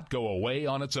not go away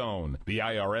on its own. The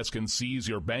IRS can seize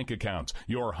your bank accounts,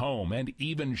 your home, and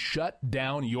even shut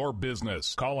down your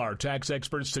business. Call our tax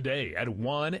experts today at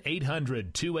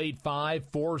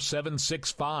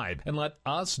 1-800-285-4765 and let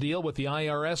us deal with the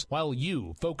IRS while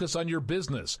you focus on your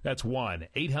business. That's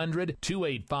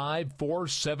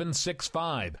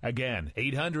 1-800-285-4765. Again,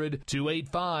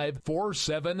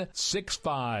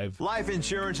 800-285-4765. Life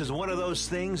insurance is one of those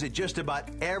things that just about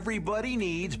everybody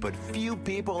needs, but few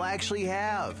people actually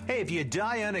have. Hey, if you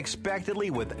die unexpectedly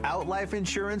without life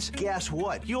insurance, guess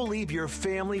what? You'll leave your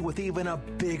family with even a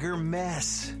bigger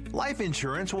mess. Life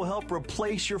insurance will help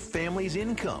replace your family's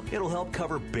income. It'll help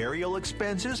cover burial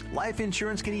expenses. Life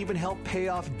insurance can even help pay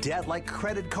off debt like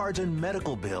credit cards and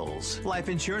medical bills. Life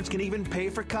insurance can even pay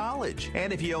for college.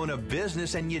 And if you own a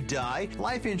business and you die,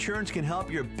 life insurance can help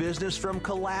your business from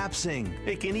collapsing.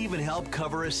 It can even help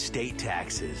cover estate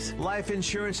taxes. Life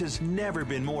insurance has never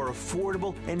been more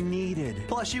affordable and needed.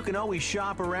 Plus, you can always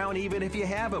shop around even if you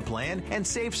have a plan and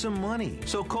save some money.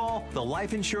 So call the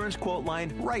Life Insurance Quote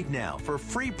Line right now for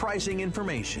free pricing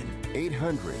information.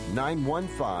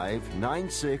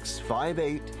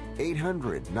 800-915-9658.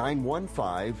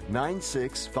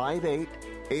 800-915-9658.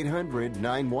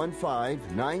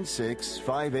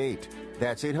 800-915-9658.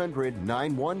 That's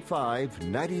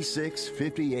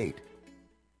 800-915-9658.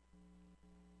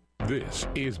 This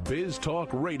is Biz Talk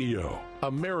Radio,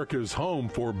 America's home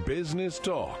for business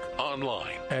talk.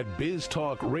 Online at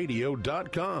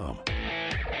biztalkradio.com.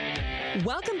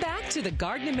 Welcome back to the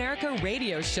Garden America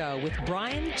Radio Show with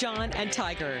Brian, John, and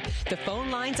Tiger. The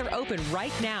phone lines are open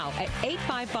right now at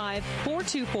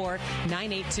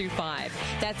 855-424-9825.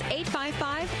 That's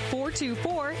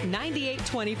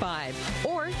 855-424-9825.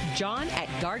 Or John at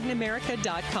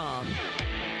gardenamerica.com.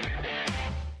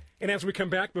 And as we come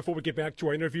back, before we get back to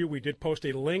our interview, we did post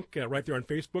a link right there on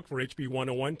Facebook for HB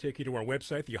 101, take you to our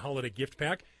website, the holiday gift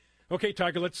pack. Okay,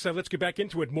 Tiger, let's get back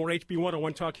into it. More HB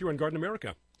 101 talk here on Garden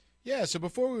America. Yeah, so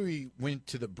before we went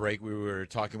to the break, we were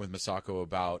talking with Masako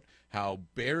about how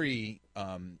berry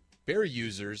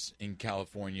users in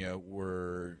California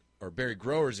or berry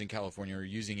growers in California are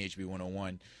using HB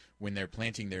 101 when they're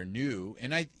planting their new.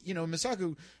 And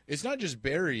Masako, it's not just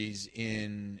berries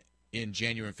in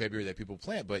January and February that people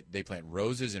plant, but they plant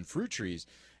roses and fruit trees.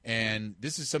 And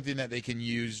this is something that they can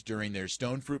use during their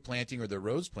stone fruit planting or their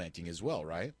rose planting as well,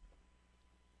 right?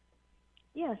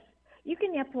 Yes. You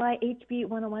can apply HB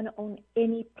 101 on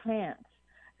any plants.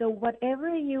 So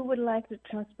whatever you would like to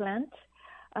transplant,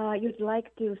 you'd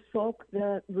like to soak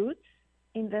the roots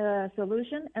in the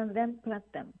solution and then plant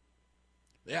them.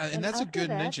 Yeah, and that's a good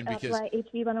mention because apply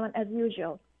HB 101 as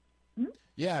usual.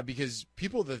 Yeah, because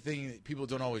the thing people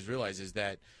don't always realize is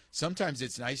that sometimes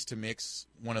it's nice to mix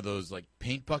one of those like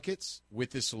paint buckets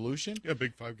with this solution. Yeah,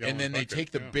 big 5-gallon and then they bucket,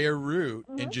 take the bare root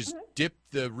and just dip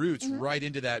the roots right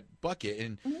into that bucket,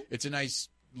 and it's a nice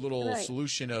little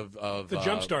solution of the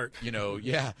jumpstart.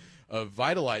 Of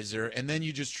vitalizer, and then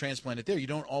you just transplant it there. You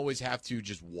don't always have to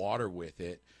just water with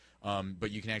it. But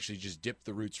you can actually just dip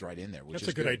the roots right in there, which That's is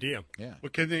a good idea. Yeah.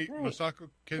 But can they, Masako,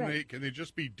 can they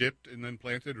just be dipped and then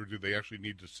planted, or do they actually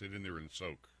need to sit in there and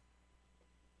soak?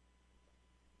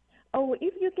 Oh,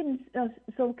 if you can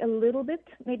soak a little bit,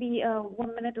 maybe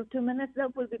 1 minute or 2 minutes,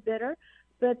 that would be better.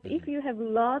 But if you have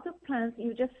lots of plants,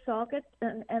 you just soak it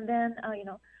and then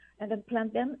and then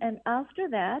plant them. And after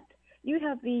that, you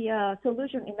have the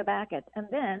solution in the bucket, and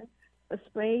then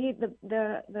spray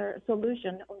the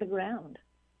solution on the ground.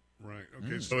 Right.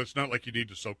 Okay. So it's not like you need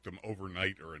to soak them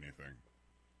overnight or anything.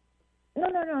 No,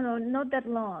 not that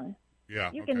long. Yeah.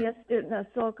 You can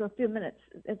just soak a few minutes.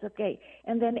 It's okay.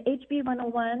 And then HB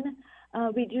 101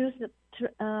 reduce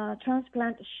the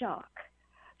transplant shock,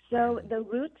 so the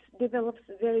roots develops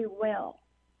very well.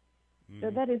 So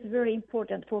that is very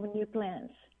important for new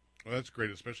plants. Well, that's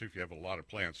great, especially if you have a lot of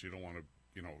plants. You don't want to,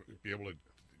 be able to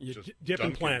just dip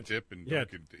and plant. Dip and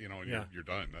dunk it, and you're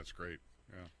done. That's great.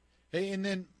 Yeah. Hey, and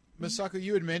then Masako,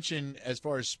 you had mentioned as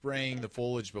far as spraying the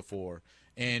foliage before,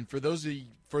 and for those of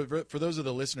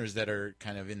the listeners that are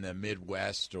kind of in the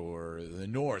Midwest or the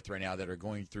North right now that are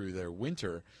going through their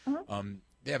winter,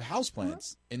 they have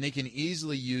houseplants, and they can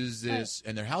easily use this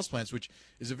in their houseplants, which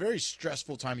is a very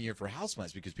stressful time of year for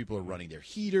houseplants because people are running their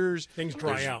heaters. Things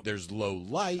dry out. There's low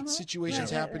light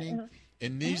situations happening,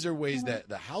 and these are ways that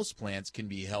the houseplants can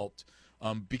be helped.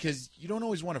 Because you don't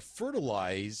always want to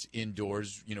fertilize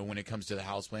indoors, when it comes to the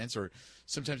houseplants, or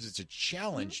sometimes it's a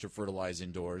challenge to fertilize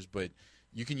indoors, but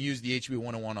you can use the HB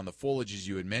 101 on the foliage, as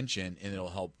you had mentioned, and it'll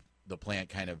help the plant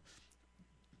kind of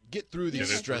get through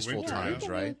these stressful times,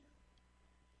 right?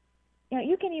 Yeah,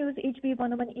 you can use HB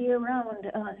 101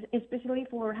 year-round, especially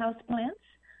for houseplants.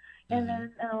 And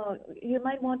then you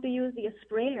might want to use the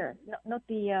sprayer, not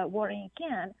the watering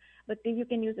can, but you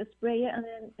can use a sprayer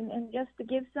and just to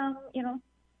give some,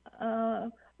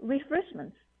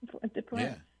 refreshments to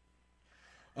plants.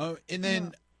 Yeah. And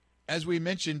then, as we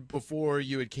mentioned before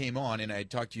you had came on, and I had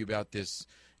talked to you about this,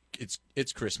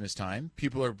 it's Christmas time.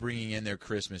 People are bringing in their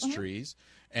Christmas trees,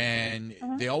 and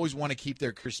they always want to keep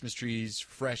their Christmas trees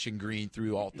fresh and green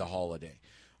throughout the holiday.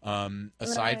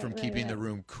 Aside from keeping the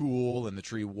room cool and the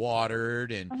tree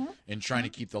watered and trying to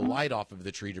keep the light off of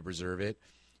the tree to preserve it,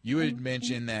 you had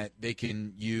mentioned that they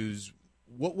can use,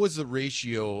 what was the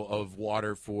ratio of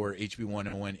water for HB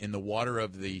 101 in the water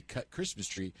of the cut Christmas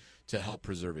tree to help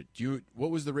preserve it? What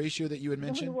was the ratio that you had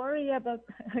mentioned? Don't worry about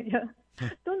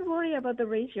don't worry about the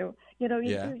ratio. You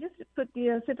just put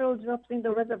the several drops in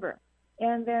the reservoir,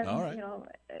 and then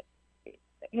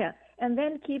and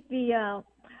then keep the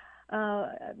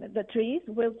trees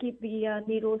will keep the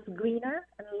needles greener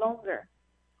and longer.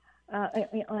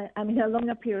 A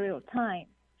longer period of time.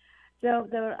 So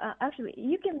actually,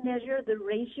 you can measure the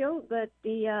ratio, but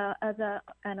as a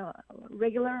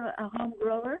regular home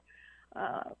grower,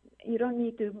 you don't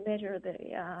need to measure the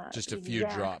just a few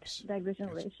drops dilution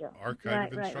ratio.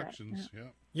 Archive instructions. Right.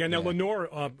 Yeah. Now Lenore,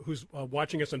 who's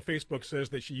watching us on Facebook, says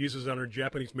that she uses it on her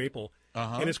Japanese maple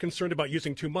and is concerned about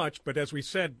using too much. But as we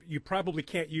said, you probably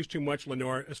can't use too much,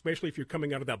 Lenore, especially if you're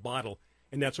coming out of that bottle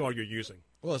and that's all you're using.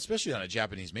 Well, especially on a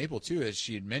Japanese maple too, as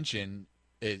she had mentioned.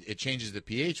 It changes the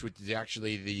pH, which is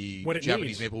actually the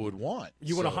Japanese maple would want.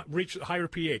 You want to reach a higher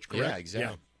pH, correct? Yeah,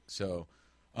 exactly. Yeah. So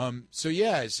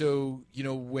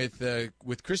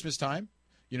with Christmas time,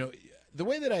 the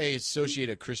way that I associate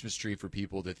a Christmas tree for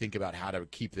people to think about how to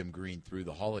keep them green through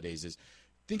the holidays is,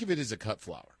 think of it as a cut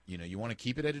flower. You want to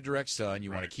keep it at a direct sun.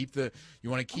 You want to keep it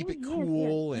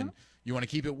cool, and you want to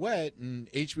keep it wet. And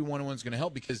HB 101 is going to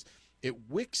help because it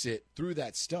wicks it through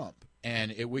that stump.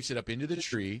 and it wicks it up into the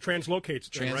tree.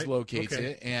 Translocates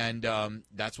it, and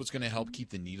that's what's going to help keep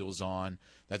the needles on.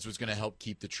 That's what's going to help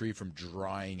keep the tree from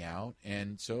drying out,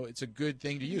 and so it's a good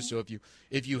thing to use. So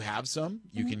if you have some,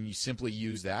 you can simply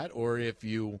use that, or if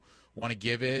you want to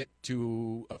give it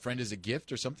to a friend as a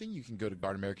gift or something, you can go to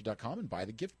GardenAmerica.com and buy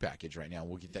the gift package right now.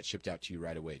 We'll get that shipped out to you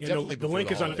right away. Definitely the link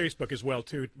is on Facebook as well,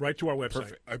 too, right to our website.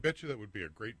 Perfect. I bet you that would be a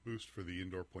great boost for the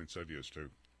indoor poinsettias, too.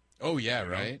 Oh, yeah,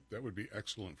 right? That would be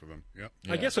excellent for them. Yep.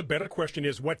 I guess a better question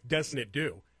is, what doesn't it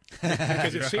do?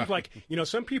 Because it seems like,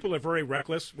 some people are very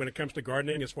reckless when it comes to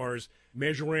gardening as far as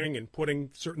measuring and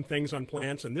putting certain things on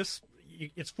plants, and this,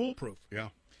 it's foolproof. Yeah.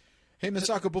 Hey,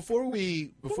 Masako, before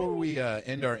we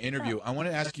end our interview, I want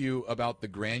to ask you about the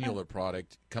granular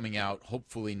product coming out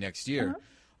hopefully next year.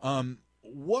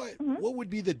 What would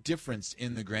be the difference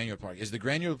in the granular product? Is the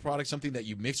granular product something that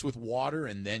you mix with water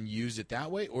and then use it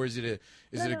that way, or is it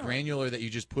a granular that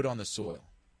you just put on the soil?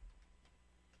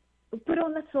 Put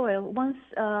on the soil once,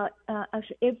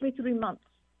 actually every 3 months.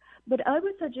 But I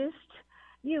would suggest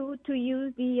you to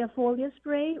use the foliar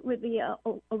spray with the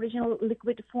original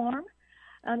liquid form.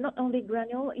 Not only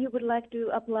granule, you would like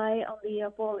to apply on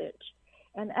the foliage.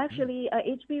 And actually,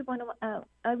 HB101,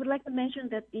 I would like to mention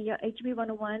that the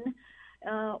HB101,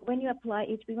 when you apply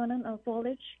HB101 on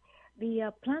foliage,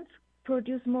 the plants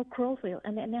produce more chlorophyll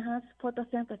and enhance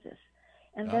photosynthesis.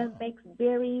 And that makes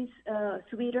berries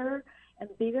sweeter and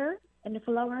bigger, and the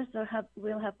flowers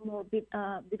will have more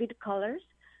vivid colors.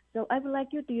 So I would like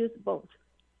you to use both.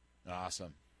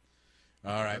 Awesome.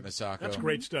 All right, Masako. That's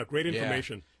great stuff. Great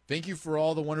information. Yeah. Thank you for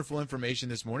all the wonderful information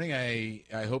this morning. I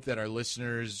hope that our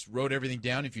listeners wrote everything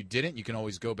down. If you didn't, you can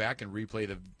always go back and replay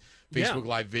the Facebook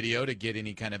Live video to get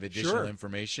any kind of additional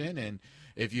information. And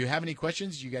if you have any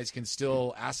questions, you guys can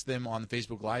still ask them on the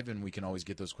Facebook Live, and we can always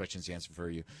get those questions answered for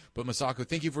you. But, Masako,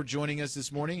 thank you for joining us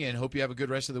this morning, and hope you have a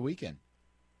good rest of the weekend.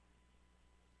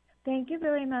 Thank you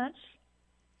very much.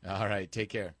 All right. Take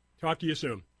care. Talk to you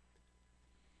soon.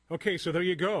 Okay, so there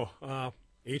you go.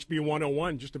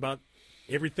 HB101, just about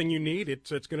everything you need, it's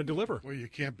going to deliver. Well, you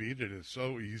can't beat it. It's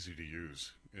so easy to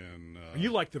use. And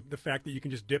you like the fact that you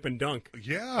can just dip and dunk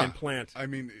and plant. I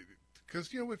mean, because,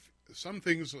 with some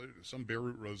things, some bare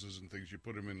root roses and things, you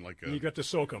put them in like you got to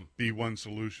soak them. B1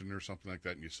 solution or something like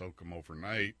that, and you soak them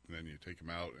overnight, and then you take them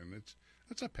out, and it's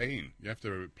a pain. You have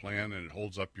to plan, and it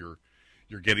holds up you're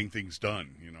getting things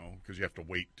done, because you have to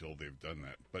wait till they've done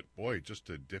that. But, boy, just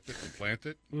to dip it and plant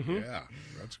it, yeah,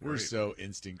 that's great. We're so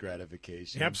instant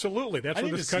gratification. Absolutely. That's where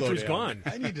this country's gone.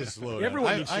 I need to slow down.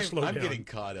 Everyone needs to slow down. I'm getting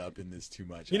caught up in this too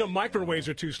much. Microwaves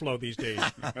are too slow these days.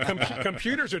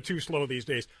 Computers are too slow these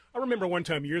days. I remember one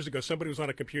time years ago, somebody was on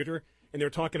a computer, and they were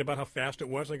talking about how fast it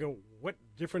was. I go, what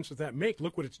difference does that make?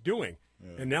 Look what it's doing.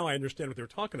 Yeah. And now I understand what they're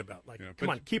talking about. Like, come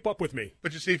on, keep up with me.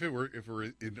 But you see, if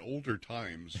we're in older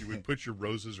times, you would put your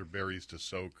roses or berries to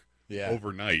soak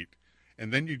overnight,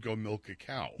 and then you'd go milk a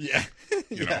cow. Yeah.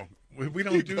 We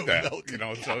don't do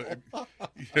that.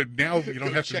 So now you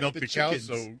don't have to milk the cow,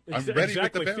 so I'm ready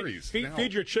with the berries.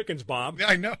 Feed your chickens, Bob. Yeah,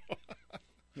 I know.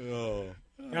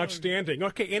 Outstanding.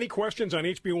 Okay, any questions on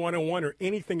HB101 or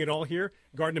anything at all here?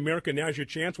 Garden America, now's your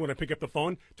chance. When I pick up the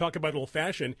phone, talk about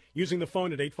old-fashioned, using the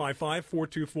phone at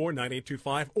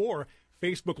 855-424-9825 or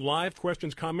Facebook Live.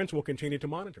 Questions, comments, we'll continue to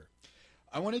monitor.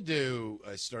 I wanted to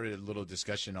start a little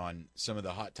discussion on some of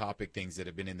the hot topic things that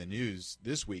have been in the news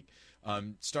this week,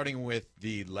 starting with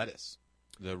the lettuce.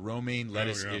 The romaine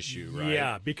lettuce issue, right?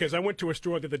 Yeah, because I went to a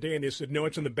store the other day and they said, no,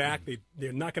 it's in the back.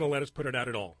 They're not going to let us put it out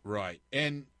at all. Right.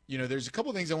 And, there's a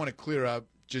couple things I want to clear up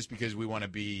just because we want to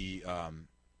be,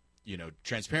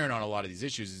 transparent on a lot of these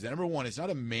issues. Is that, number one, it's not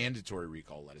a mandatory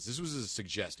recall lettuce. This was a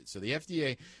suggested. So the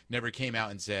FDA never came out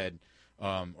and said,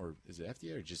 or is it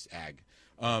FDA or just ag,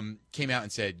 came out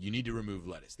and said, you need to remove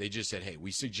lettuce. They just said, hey,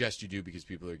 we suggest you do because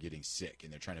people are getting sick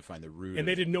and they're trying to find the root. And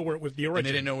they didn't know where it was the origin. And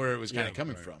they didn't know where it was kind of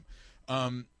coming from.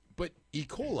 But E.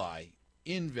 coli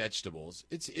in vegetables,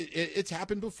 it's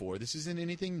happened before. This isn't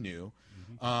anything new.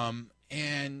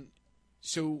 And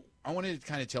so I wanted to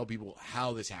kind of tell people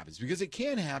how this happens, because it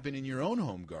can happen in your own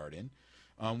home garden.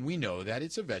 We know that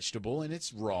it's a vegetable and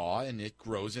it's raw and it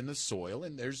grows in the soil,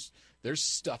 and there's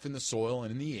stuff in the soil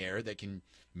and in the air that can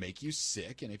make you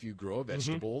sick. And if you grow a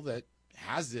vegetable that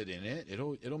has it in it,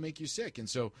 it'll make you sick. And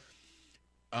so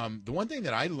the one thing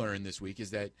that I learned this week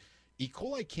is that E.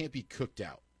 coli can't be cooked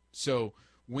out. So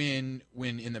when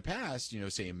in the past,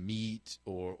 say a meat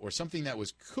or something that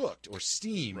was cooked or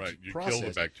steamed, right, you processed, kill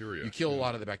the bacteria. You kill a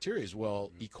lot of the bacteria.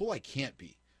 Well, E. coli can't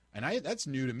be. And that's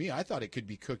new to me. I thought it could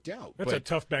be cooked out. That's a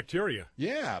tough bacteria.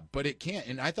 Yeah, but it can't.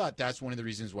 And I thought that's one of the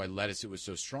reasons why lettuce it was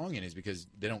so strong in is because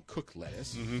they don't cook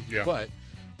lettuce. Yeah. But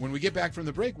When we get back from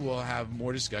the break, we'll have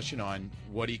more discussion on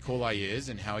what E. coli is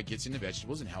and how it gets into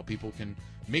vegetables and how people can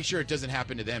make sure it doesn't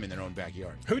happen to them in their own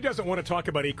backyard. Who doesn't want to talk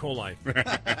about E. coli?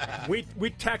 we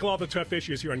tackle all the tough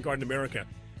issues here on Garden America.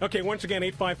 Okay, once again,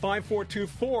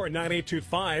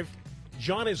 855-424-9825.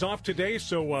 John is off today,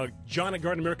 so John at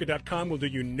GardenAmerica.com will do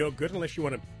you no good unless you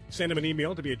want to send him an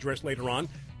email to be addressed later on.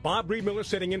 Bob Reed-Miller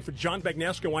sitting in for John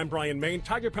Bagnasco. I'm Brian Main.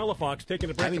 Tiger Palafox taking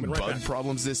a break. Having right bug back.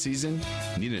 problems this season?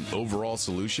 Need an overall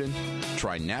solution?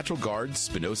 Try Natural Guard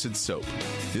Spinosad Soap.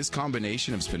 This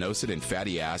combination of spinosad and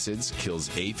fatty acids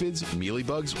kills aphids,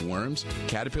 mealybugs, worms,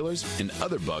 caterpillars, and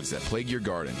other bugs that plague your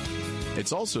garden.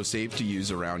 It's also safe to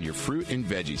use around your fruit and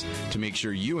veggies to make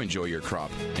sure you enjoy your crop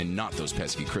and not those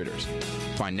pesky critters.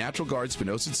 Find Natural Guard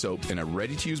Spinosad Soap in a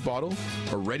ready-to-use bottle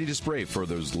or ready to spray for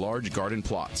those large garden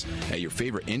plots at your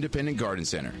favorite independent garden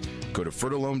center. Go to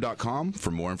Fertilome.com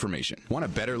for more information. Want a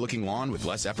better-looking lawn with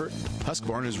less effort?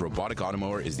 Husqvarna's robotic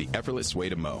automower is the effortless way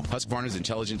to mow. Husqvarna's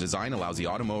intelligent design allows the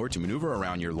automower to maneuver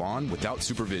around your lawn without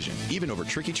supervision, even over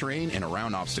tricky terrain and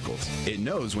around obstacles. It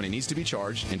knows when it needs to be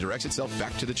charged and directs itself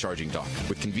back to the charging dock.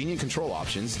 With convenient control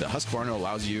options, the Husqvarna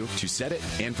allows you to set it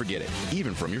and forget it,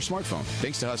 even from your smartphone.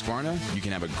 Thanks to Husqvarna, you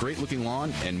can have a great-looking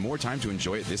lawn and more time to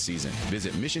enjoy it this season.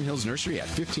 Visit Mission Hills Nursery at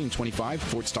 1525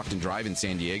 Fort Stockton Drive in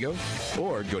San Diego,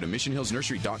 or go to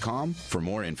missionhillsnursery.com for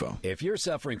more info. If you're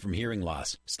suffering from hearing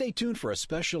loss, stay tuned for a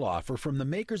special offer from the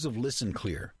makers of Listen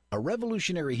Clear, a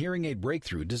revolutionary hearing aid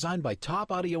breakthrough designed by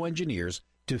top audio engineers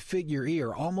to fit your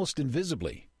ear almost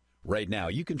invisibly. Right now,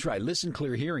 you can try Listen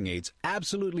Clear hearing aids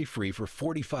absolutely free for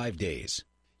 45 days.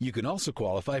 You can also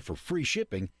qualify for free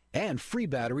shipping and free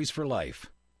batteries for life.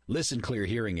 Listen Clear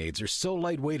hearing aids are so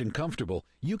lightweight and comfortable,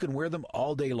 you can wear them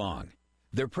all day long.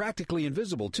 They're practically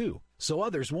invisible, too, so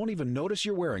others won't even notice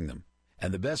you're wearing them.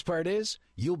 And the best part is,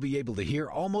 you'll be able to hear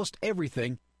almost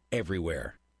everything,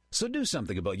 everywhere. So do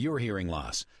something about your hearing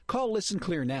loss. Call Listen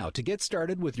Clear now to get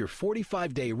started with your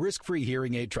 45-day risk-free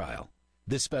hearing aid trial.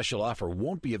 This special offer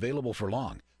won't be available for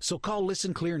long, so call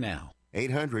Listen Clear now.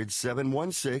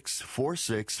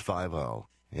 800-716-4650.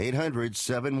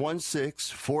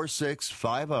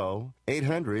 800-716-4650.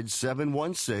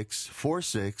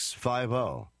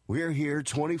 800-716-4650. We're here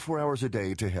 24 hours a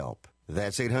day to help.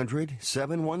 That's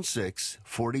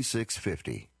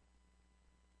 800-716-4650.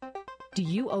 Do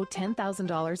you owe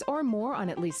 $10,000 or more on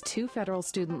at least 2 federal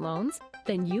student loans?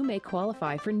 Then you may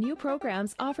qualify for new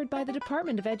programs offered by the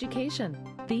Department of Education.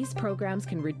 These programs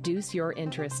can reduce your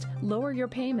interest, lower your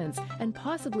payments, and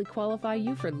possibly qualify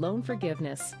you for loan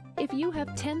forgiveness. If you have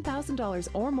 $10,000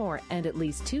 or more and at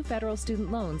least 2 federal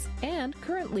student loans and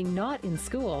currently not in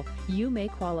school, you may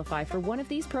qualify for one of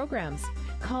these programs.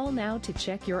 Call now to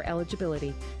check your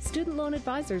eligibility. Student loan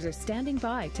advisors are standing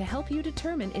by to help you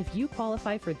determine if you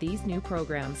qualify for these new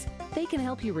programs. They can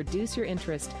help you reduce your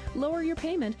interest, lower your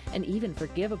payment, and even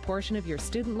forgive a portion of your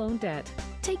student loan debt.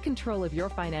 Take control of your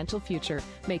financial future.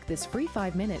 Make this free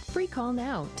 5-minute free call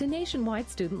now to Nationwide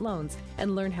Student Loans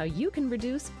and learn how you can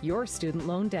reduce your student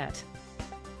loan debt.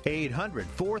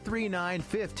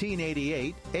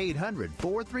 800-439-1588,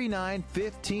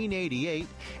 800-439-1588,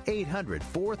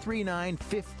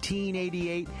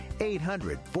 800-439-1588,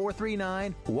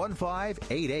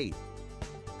 800-439-1588.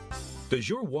 Does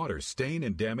your water stain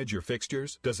and damage your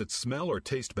fixtures? Does it smell or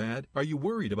taste bad? Are you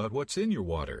worried about what's in your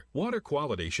water? Water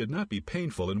quality should not be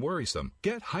painful and worrisome.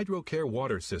 Get HydroCare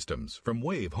water systems from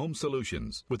Wave Home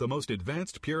Solutions with the most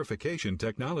advanced purification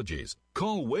technologies.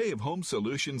 Call Wave Home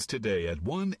Solutions today at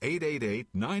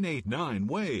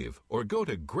 1-888-989-WAVE or go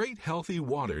to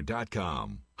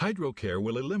GreatHealthyWater.com. HydroCare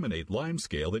will eliminate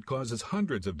limescale that causes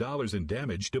hundreds of dollars in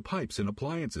damage to pipes and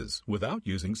appliances without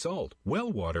using salt.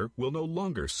 Well water will no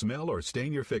longer smell or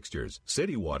stain your fixtures.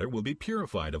 City water will be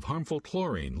purified of harmful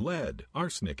chlorine, lead,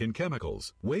 arsenic, and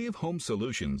chemicals. Wave Home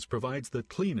Solutions provides the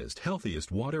cleanest,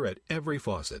 healthiest water at every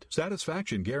faucet.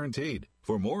 Satisfaction guaranteed.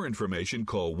 For more information,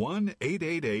 call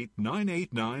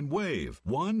 1-888-989-WAVE,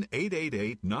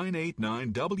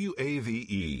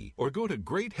 1-888-989-WAVE, or go to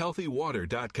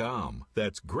GreatHealthyWater.com.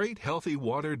 That's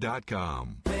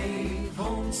GreatHealthyWater.com. Wave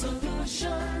Home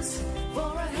Solutions for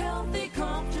a healthy,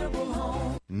 comfortable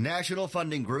home. National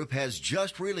Funding Group has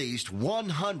just released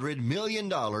 $100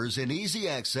 million in easy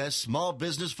access small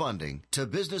business funding to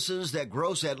businesses that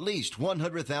gross at least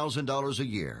 $100,000 a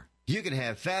year. You can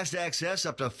have fast access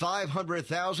up to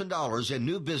 $500,000 in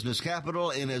new business capital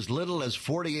in as little as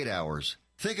 48 hours.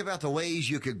 Think about the ways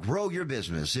you could grow your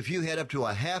business if you had up to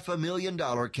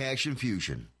 $500,000 cash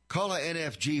infusion. Call a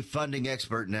NFG funding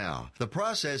expert now. The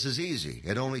process is easy.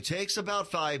 It only takes about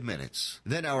 5 minutes.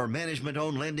 Then our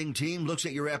management-owned lending team looks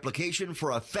at your application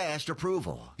for a fast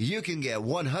approval. You can get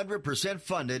 100%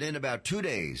 funded in about 2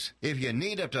 days. If you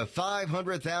need up to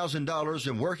 $500,000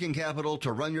 in working capital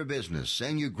to run your business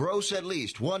and you gross at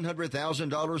least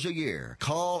 $100,000 a year,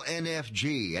 call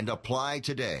NFG and apply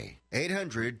today.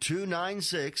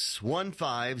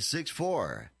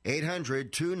 800-296-1564.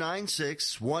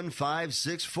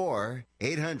 800-296-1564.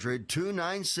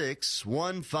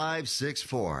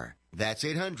 800-296-1564. That's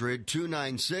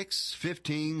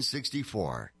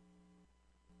 800-296-1564.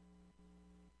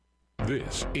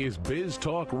 This is Biz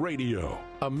Talk Radio,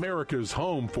 America's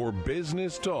home for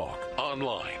business talk.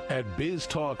 Online at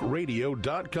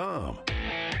biztalkradio.com.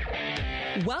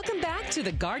 Welcome back to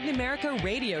the Garden America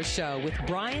Radio Show with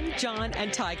Brian, John,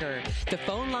 and Tiger. The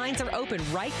phone lines are open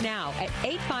right now at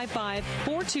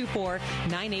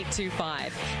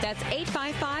 855-424-9825. That's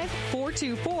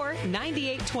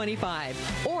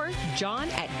 855-424-9825. Or John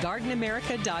at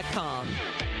gardenamerica.com.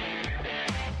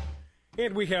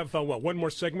 And we have, one more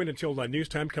segment until news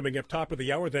time coming up top of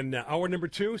the hour. Then hour number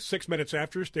 2, 6 minutes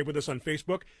after. Stay with us on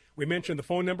Facebook. We mentioned the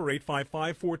phone number,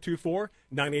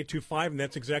 855-424-9825, and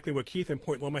that's exactly what Keith in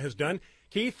Point Loma has done.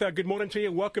 Keith, good morning to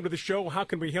you. Welcome to the show. How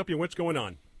can we help you? What's going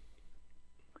on?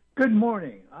 Good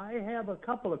morning. I have a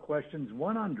couple of questions,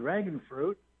 one on dragon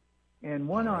fruit and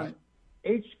one on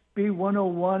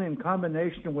HB101 in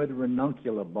combination with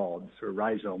ranunculus bulbs or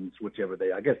rhizomes, whichever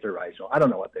they are. I guess they're rhizomes. I don't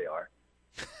know what they are.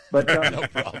 But no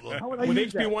problem. With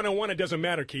HB101, it doesn't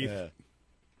matter, Keith.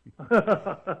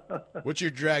 Yeah. What's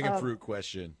your dragon fruit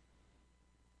question?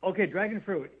 Okay, dragon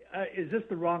fruit. Is this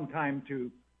the wrong time to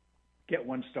get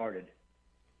one started?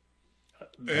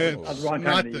 It's wrong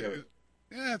time of the year.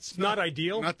 Yeah, it's not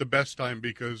ideal. Not the best time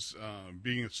because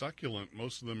being a succulent,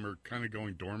 most of them are kind of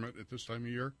going dormant at this time of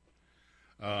year.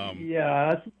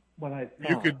 Yeah, that's what I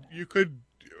thought. You could.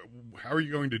 How are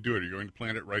you going to do it? Are you going to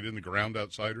plant it right in the ground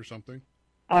outside or something?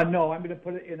 No, I'm going to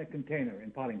put it in a container in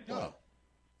potting soil.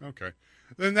 Oh, okay.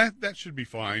 Then that should be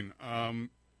fine.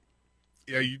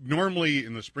 Normally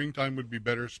in the springtime would be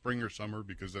better, spring or summer,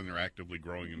 because then they're actively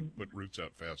growing and put roots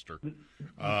out faster.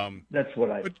 That's what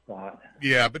I thought.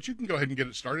 Yeah, but you can go ahead and get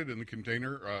it started in the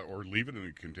container or leave it in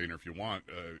the container if you want.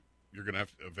 You're going to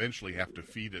eventually have to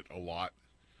feed it a lot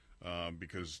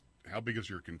because how big is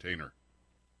your container?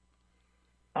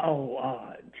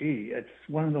 Gee, it's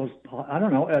one of those, I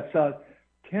don't know, it's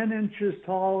 10 inches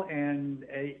tall and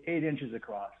 8 inches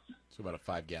across. So about a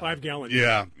 5-gallon. 5 gallon.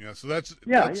 Yeah. So that's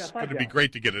going to be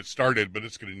great to get it started, but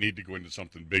it's going to need to go into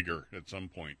something bigger at some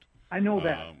point. I know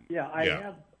that.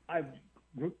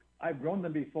 I've grown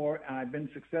them before and I've been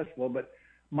successful, but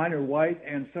mine are white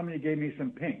and somebody gave me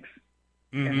some pinks,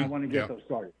 and I want to get those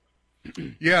started.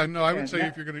 Yeah, no, I would say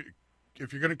if you're going to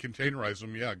containerize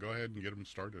them, go ahead and get them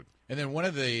started. And then one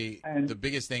of the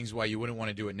biggest things why you wouldn't want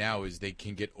to do it now is they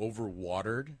can get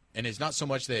overwatered. And it's not so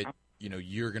much that,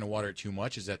 you're going to water it too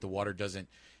much, is that the water doesn't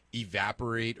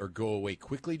evaporate or go away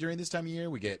quickly during this time of year.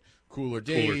 We get cooler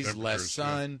days, less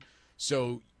sun. Yeah.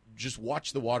 So just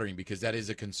watch the watering because that is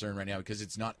a concern right now because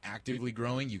it's not actively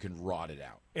growing. You can rot it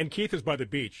out. And Keith is by the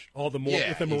beach. All the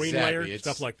with the marine layer,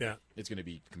 stuff like that. It's going to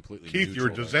be completely Keith, you're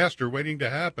a disaster waiting to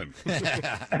happen.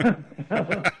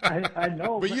 I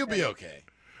know. But you'll be okay.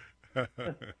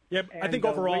 Yeah, I think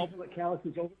overall. Wait till the callus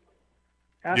is over.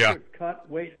 After it's cut,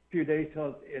 wait a few days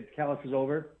till it callus is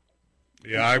over.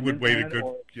 Yeah, I would wait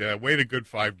a good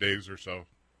 5 days or so.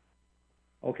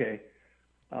 Okay.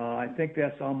 I think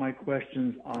that's all my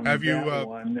questions on that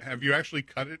one. Have you actually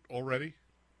cut it already?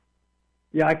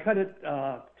 Yeah, I cut it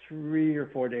 3 or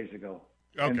 4 days ago.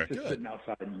 Okay, and it's just good. sitting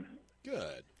outside.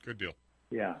 Good deal.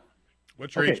 Yeah.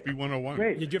 What's your HB101?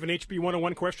 Great. Did you have an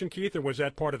HB101 question, Keith, or was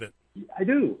that part of it? I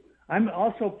do. I'm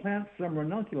also plant some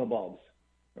ranunculus bulbs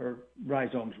or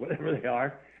rhizomes, whatever they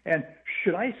are. And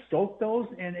should I soak those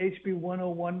in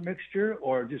HB101 mixture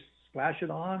or just splash it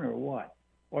on or what?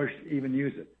 Or even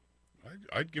use it?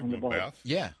 I'd give them a bath.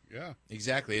 Yeah,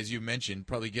 exactly. As you mentioned,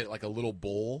 probably get like a little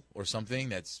bowl or something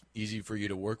that's easy for you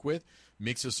to work with.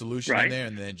 Mix a solution in there,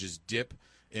 and then just dip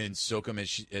and soak them.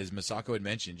 As Masako had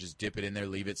mentioned, just dip it in there,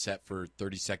 leave it set for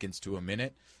 30 seconds to a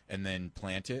minute, and then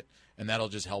plant it, and that'll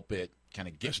just help it kind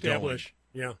of get established.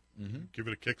 Going. Yeah, give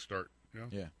it a kickstart.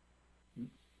 Yeah.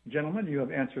 Gentlemen, you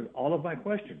have answered all of my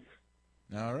questions.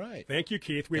 All right. Thank you,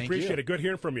 Keith. We appreciate it. Good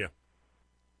hearing from you.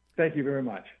 Thank you very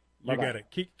much. You got it.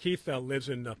 Keith lives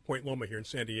in Point Loma here in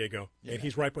San Diego, and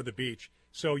he's right by the beach.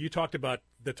 So you talked about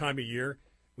the time of year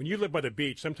when you live by the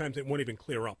beach, sometimes it won't even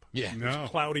clear up. Yeah.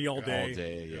 It's cloudy all day. All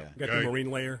day, yeah. Got the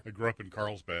marine layer. I grew up in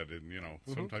Carlsbad, and,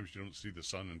 sometimes you don't see the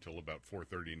sun until about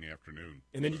 4:30 in the afternoon.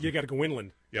 And then you got to go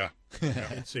inland. Yeah.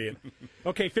 And see it.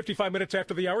 Okay, 55 minutes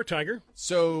after the hour, Tiger.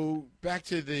 So back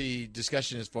to the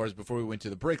discussion as far as before we went to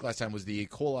the break last time was the E.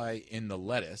 coli in the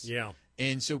lettuce. Yeah.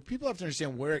 And so people have to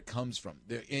understand where it comes from.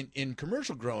 In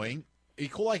commercial growing, E.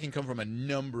 coli can come from a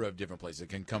number of different places. It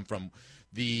can come from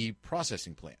the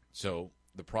processing plant. So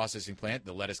the processing plant,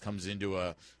 the lettuce comes into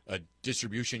a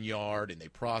distribution yard, and they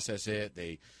process it,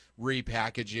 they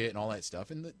repackage it, and all that stuff.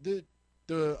 And the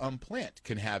plant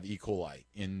can have E. coli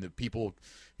in the people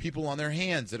on their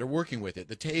hands that are working with it,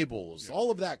 the tables,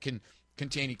 all of that can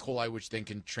contain E. coli, which then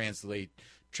can transport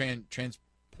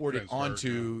it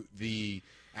onto the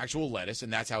actual lettuce,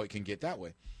 and that's how it can get that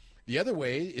way. The other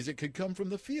way is it could come from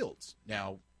the fields.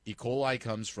 Now, E. coli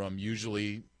comes from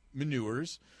usually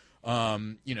manures.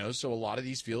 So a lot of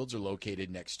these fields are located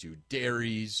next to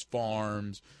dairies,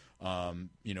 farms,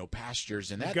 pastures,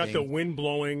 and that. Got the wind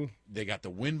blowing. They got the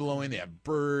wind blowing. They have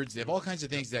birds. They have all kinds of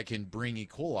things that can bring E.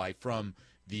 coli from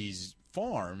these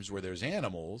farms where there's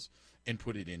animals and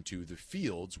put it into the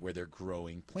fields where they're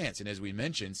growing plants. And as we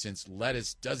mentioned, since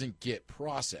lettuce doesn't get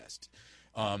processed,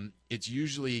 it's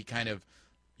usually kind of,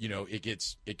 it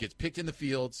gets picked in the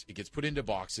fields. It gets put into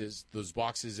boxes. Those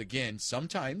boxes, again,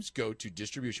 sometimes go to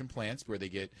distribution plants where they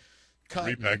get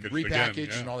cut,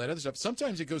 repackaged, and all that other stuff.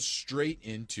 Sometimes it goes straight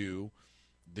into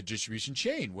the distribution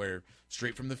chain, where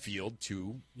straight from the field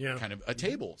to kind of a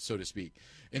table, so to speak.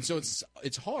 And so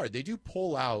it's hard. They do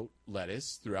pull out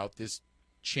lettuce throughout this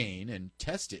chain and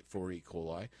test it for E.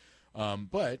 coli.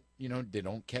 But, they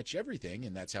don't catch everything,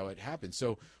 and that's how it happens.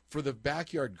 So for the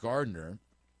backyard gardener,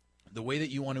 the way that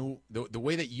the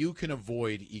way that you can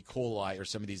avoid E. coli or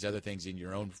some of these other things in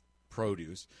your own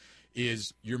produce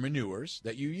is your manures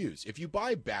that you use. If you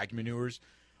buy bagged manures,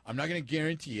 I'm not going to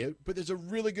guarantee it, but there's a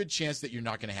really good chance that you're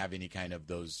not going to have any kind of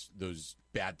those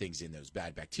bad things in those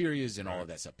bad bacteria and all of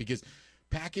that stuff, because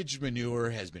packaged manure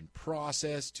has been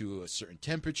processed to a certain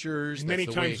temperatures. Many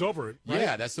times over. Right?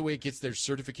 Yeah, that's the way it gets their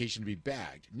certification to be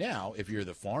bagged. Now, if you're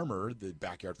the farmer, the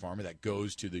backyard farmer that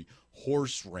goes to the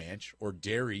horse ranch or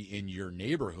dairy in your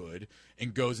neighborhood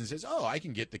and goes and says, I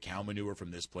can get the cow manure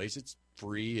from this place. It's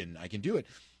free and I can do it.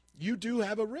 You do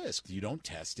have a risk. You don't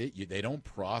test it. They don't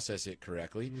process it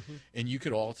correctly. Mm-hmm. And you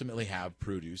could ultimately have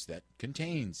produce that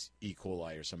contains E.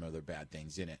 coli or some other bad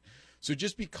things in it. So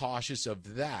just be cautious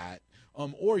of that.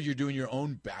 Or you're doing your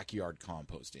own backyard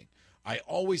composting. I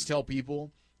always tell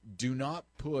people, do not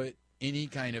put any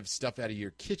kind of stuff out of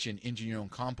your kitchen into your own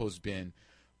compost bin.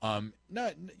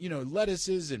 Not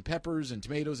lettuces and peppers and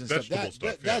tomatoes and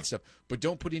that stuff. But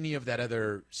don't put any of that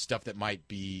other stuff that might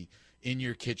be in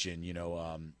your kitchen.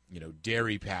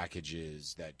 Dairy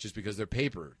packages that just because they're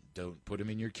paper, don't put them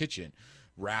in your kitchen.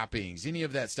 Wrappings, any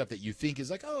of that stuff that you think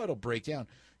is like, it'll break down.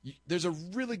 There's a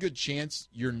really good chance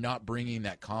you're not bringing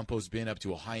that compost bin up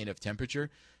to a high enough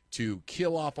temperature to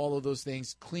kill off all of those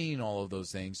things, clean all of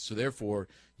those things. So therefore,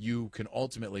 you can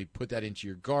ultimately put that into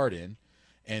your garden.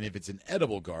 And if it's an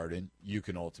edible garden, you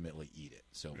can ultimately eat it.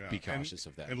 So be cautious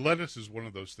of that. And lettuce is one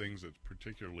of those things that's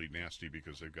particularly nasty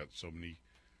because they've got so many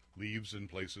leaves in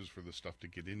places for the stuff to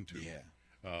get into. Yeah.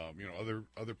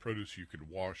 Other produce you could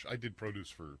wash. I did produce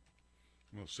for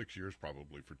 6 years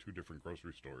probably for 2 different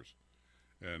grocery stores.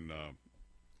 And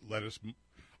lettuce,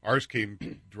 ours came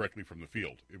directly from the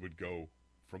field. It would go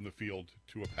from the field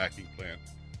to a packing plant,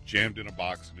 jammed in a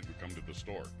box, and it would come to the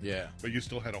store. Yeah. But you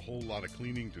still had a whole lot of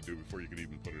cleaning to do before you could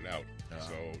even put it out.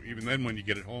 So even then, when you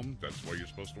get it home, that's why you're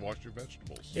supposed to wash your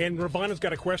vegetables. And Ravana's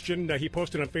got a question he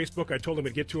posted on Facebook. I told him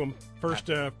to get to him first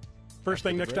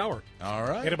thing next hour. All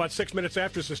right. In about 6 minutes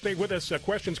after, so stay with us.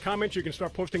 Questions, comments, you can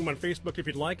start posting them on Facebook if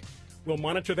you'd like. We'll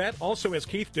monitor that. Also, as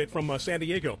Keith did from San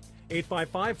Diego,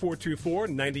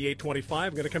 855-424-9825. We're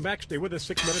going to come back. Stay with us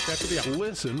 6 minutes after the hour.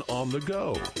 Listen on the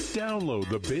go. Download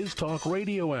the Biz Talk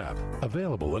Radio app.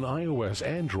 Available on iOS,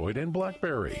 Android, and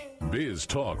BlackBerry. Biz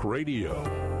Talk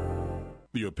Radio.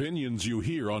 The opinions you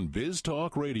hear on Biz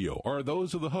Talk Radio are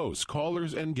those of the hosts,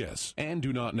 callers, and guests, and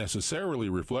do not necessarily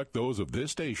reflect those of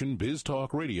this station, Biz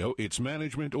Talk Radio, its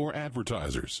management, or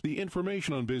advertisers. The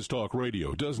information on Biz Talk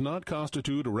Radio does not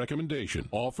constitute a recommendation,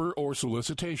 offer, or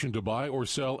solicitation to buy or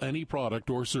sell any product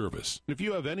or service. If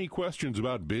you have any questions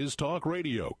about Biz Talk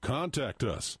Radio, contact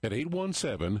us at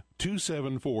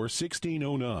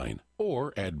 817-274-1609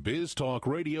 or at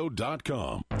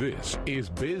biztalkradio.com. This is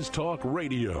Biz Talk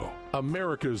Radio,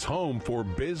 America's home for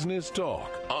business talk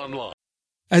online.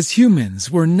 As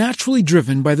humans, we're naturally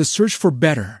driven by the search for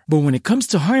better. But when it comes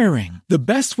to hiring, the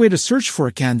best way to search for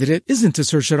a candidate isn't to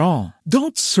search at all.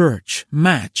 Don't search,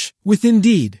 match with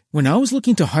Indeed. When I was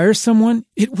looking to hire someone,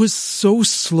 it was so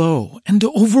slow and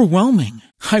overwhelming.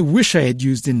 I wish I had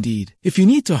used Indeed. If you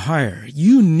need to hire,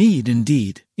 you need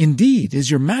Indeed. Indeed is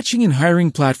your matching and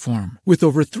hiring platform with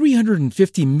over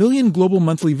 350 million global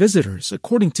monthly visitors,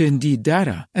 according to Indeed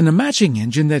data, and a matching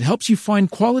engine that helps you find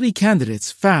quality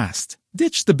candidates fast.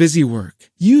 Ditch the busy work.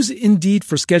 Use Indeed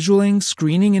for scheduling,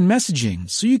 screening, and messaging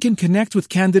so you can connect with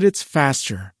candidates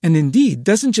faster. And Indeed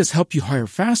doesn't just help you hire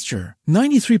faster.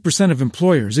 93% of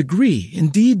employers agree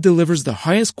Indeed delivers the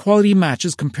highest quality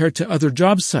matches compared to other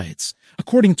job sites,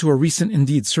 according to a recent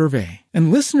Indeed survey.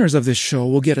 And listeners of this show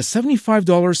will get a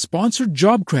 $75 sponsored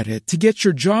job credit to get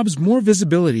your jobs more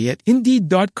visibility at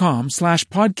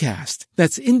Indeed.com/podcast.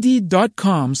 That's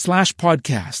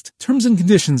Indeed.com/podcast. Terms and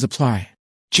conditions apply.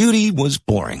 Judy was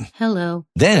boring. Hello.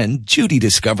 Then Judy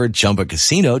discovered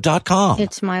ChumbaCasino.com.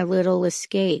 It's my little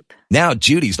escape. Now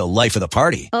Judy's the life of the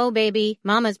party. Oh, baby,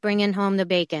 mama's bringing home the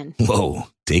bacon. Whoa,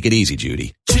 take it easy,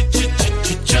 Judy.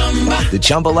 The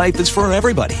Chumba life is for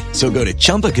everybody. So go to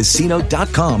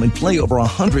ChumbaCasino.com and play over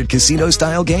 100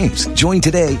 casino-style games. Join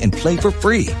today and play for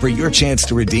free for your chance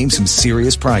to redeem some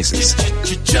serious prizes.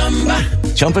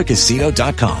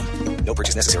 ChumbaCasino.com. No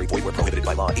purchase necessary. Void where prohibited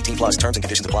by law. 18+ terms and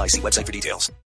conditions apply. See website for details.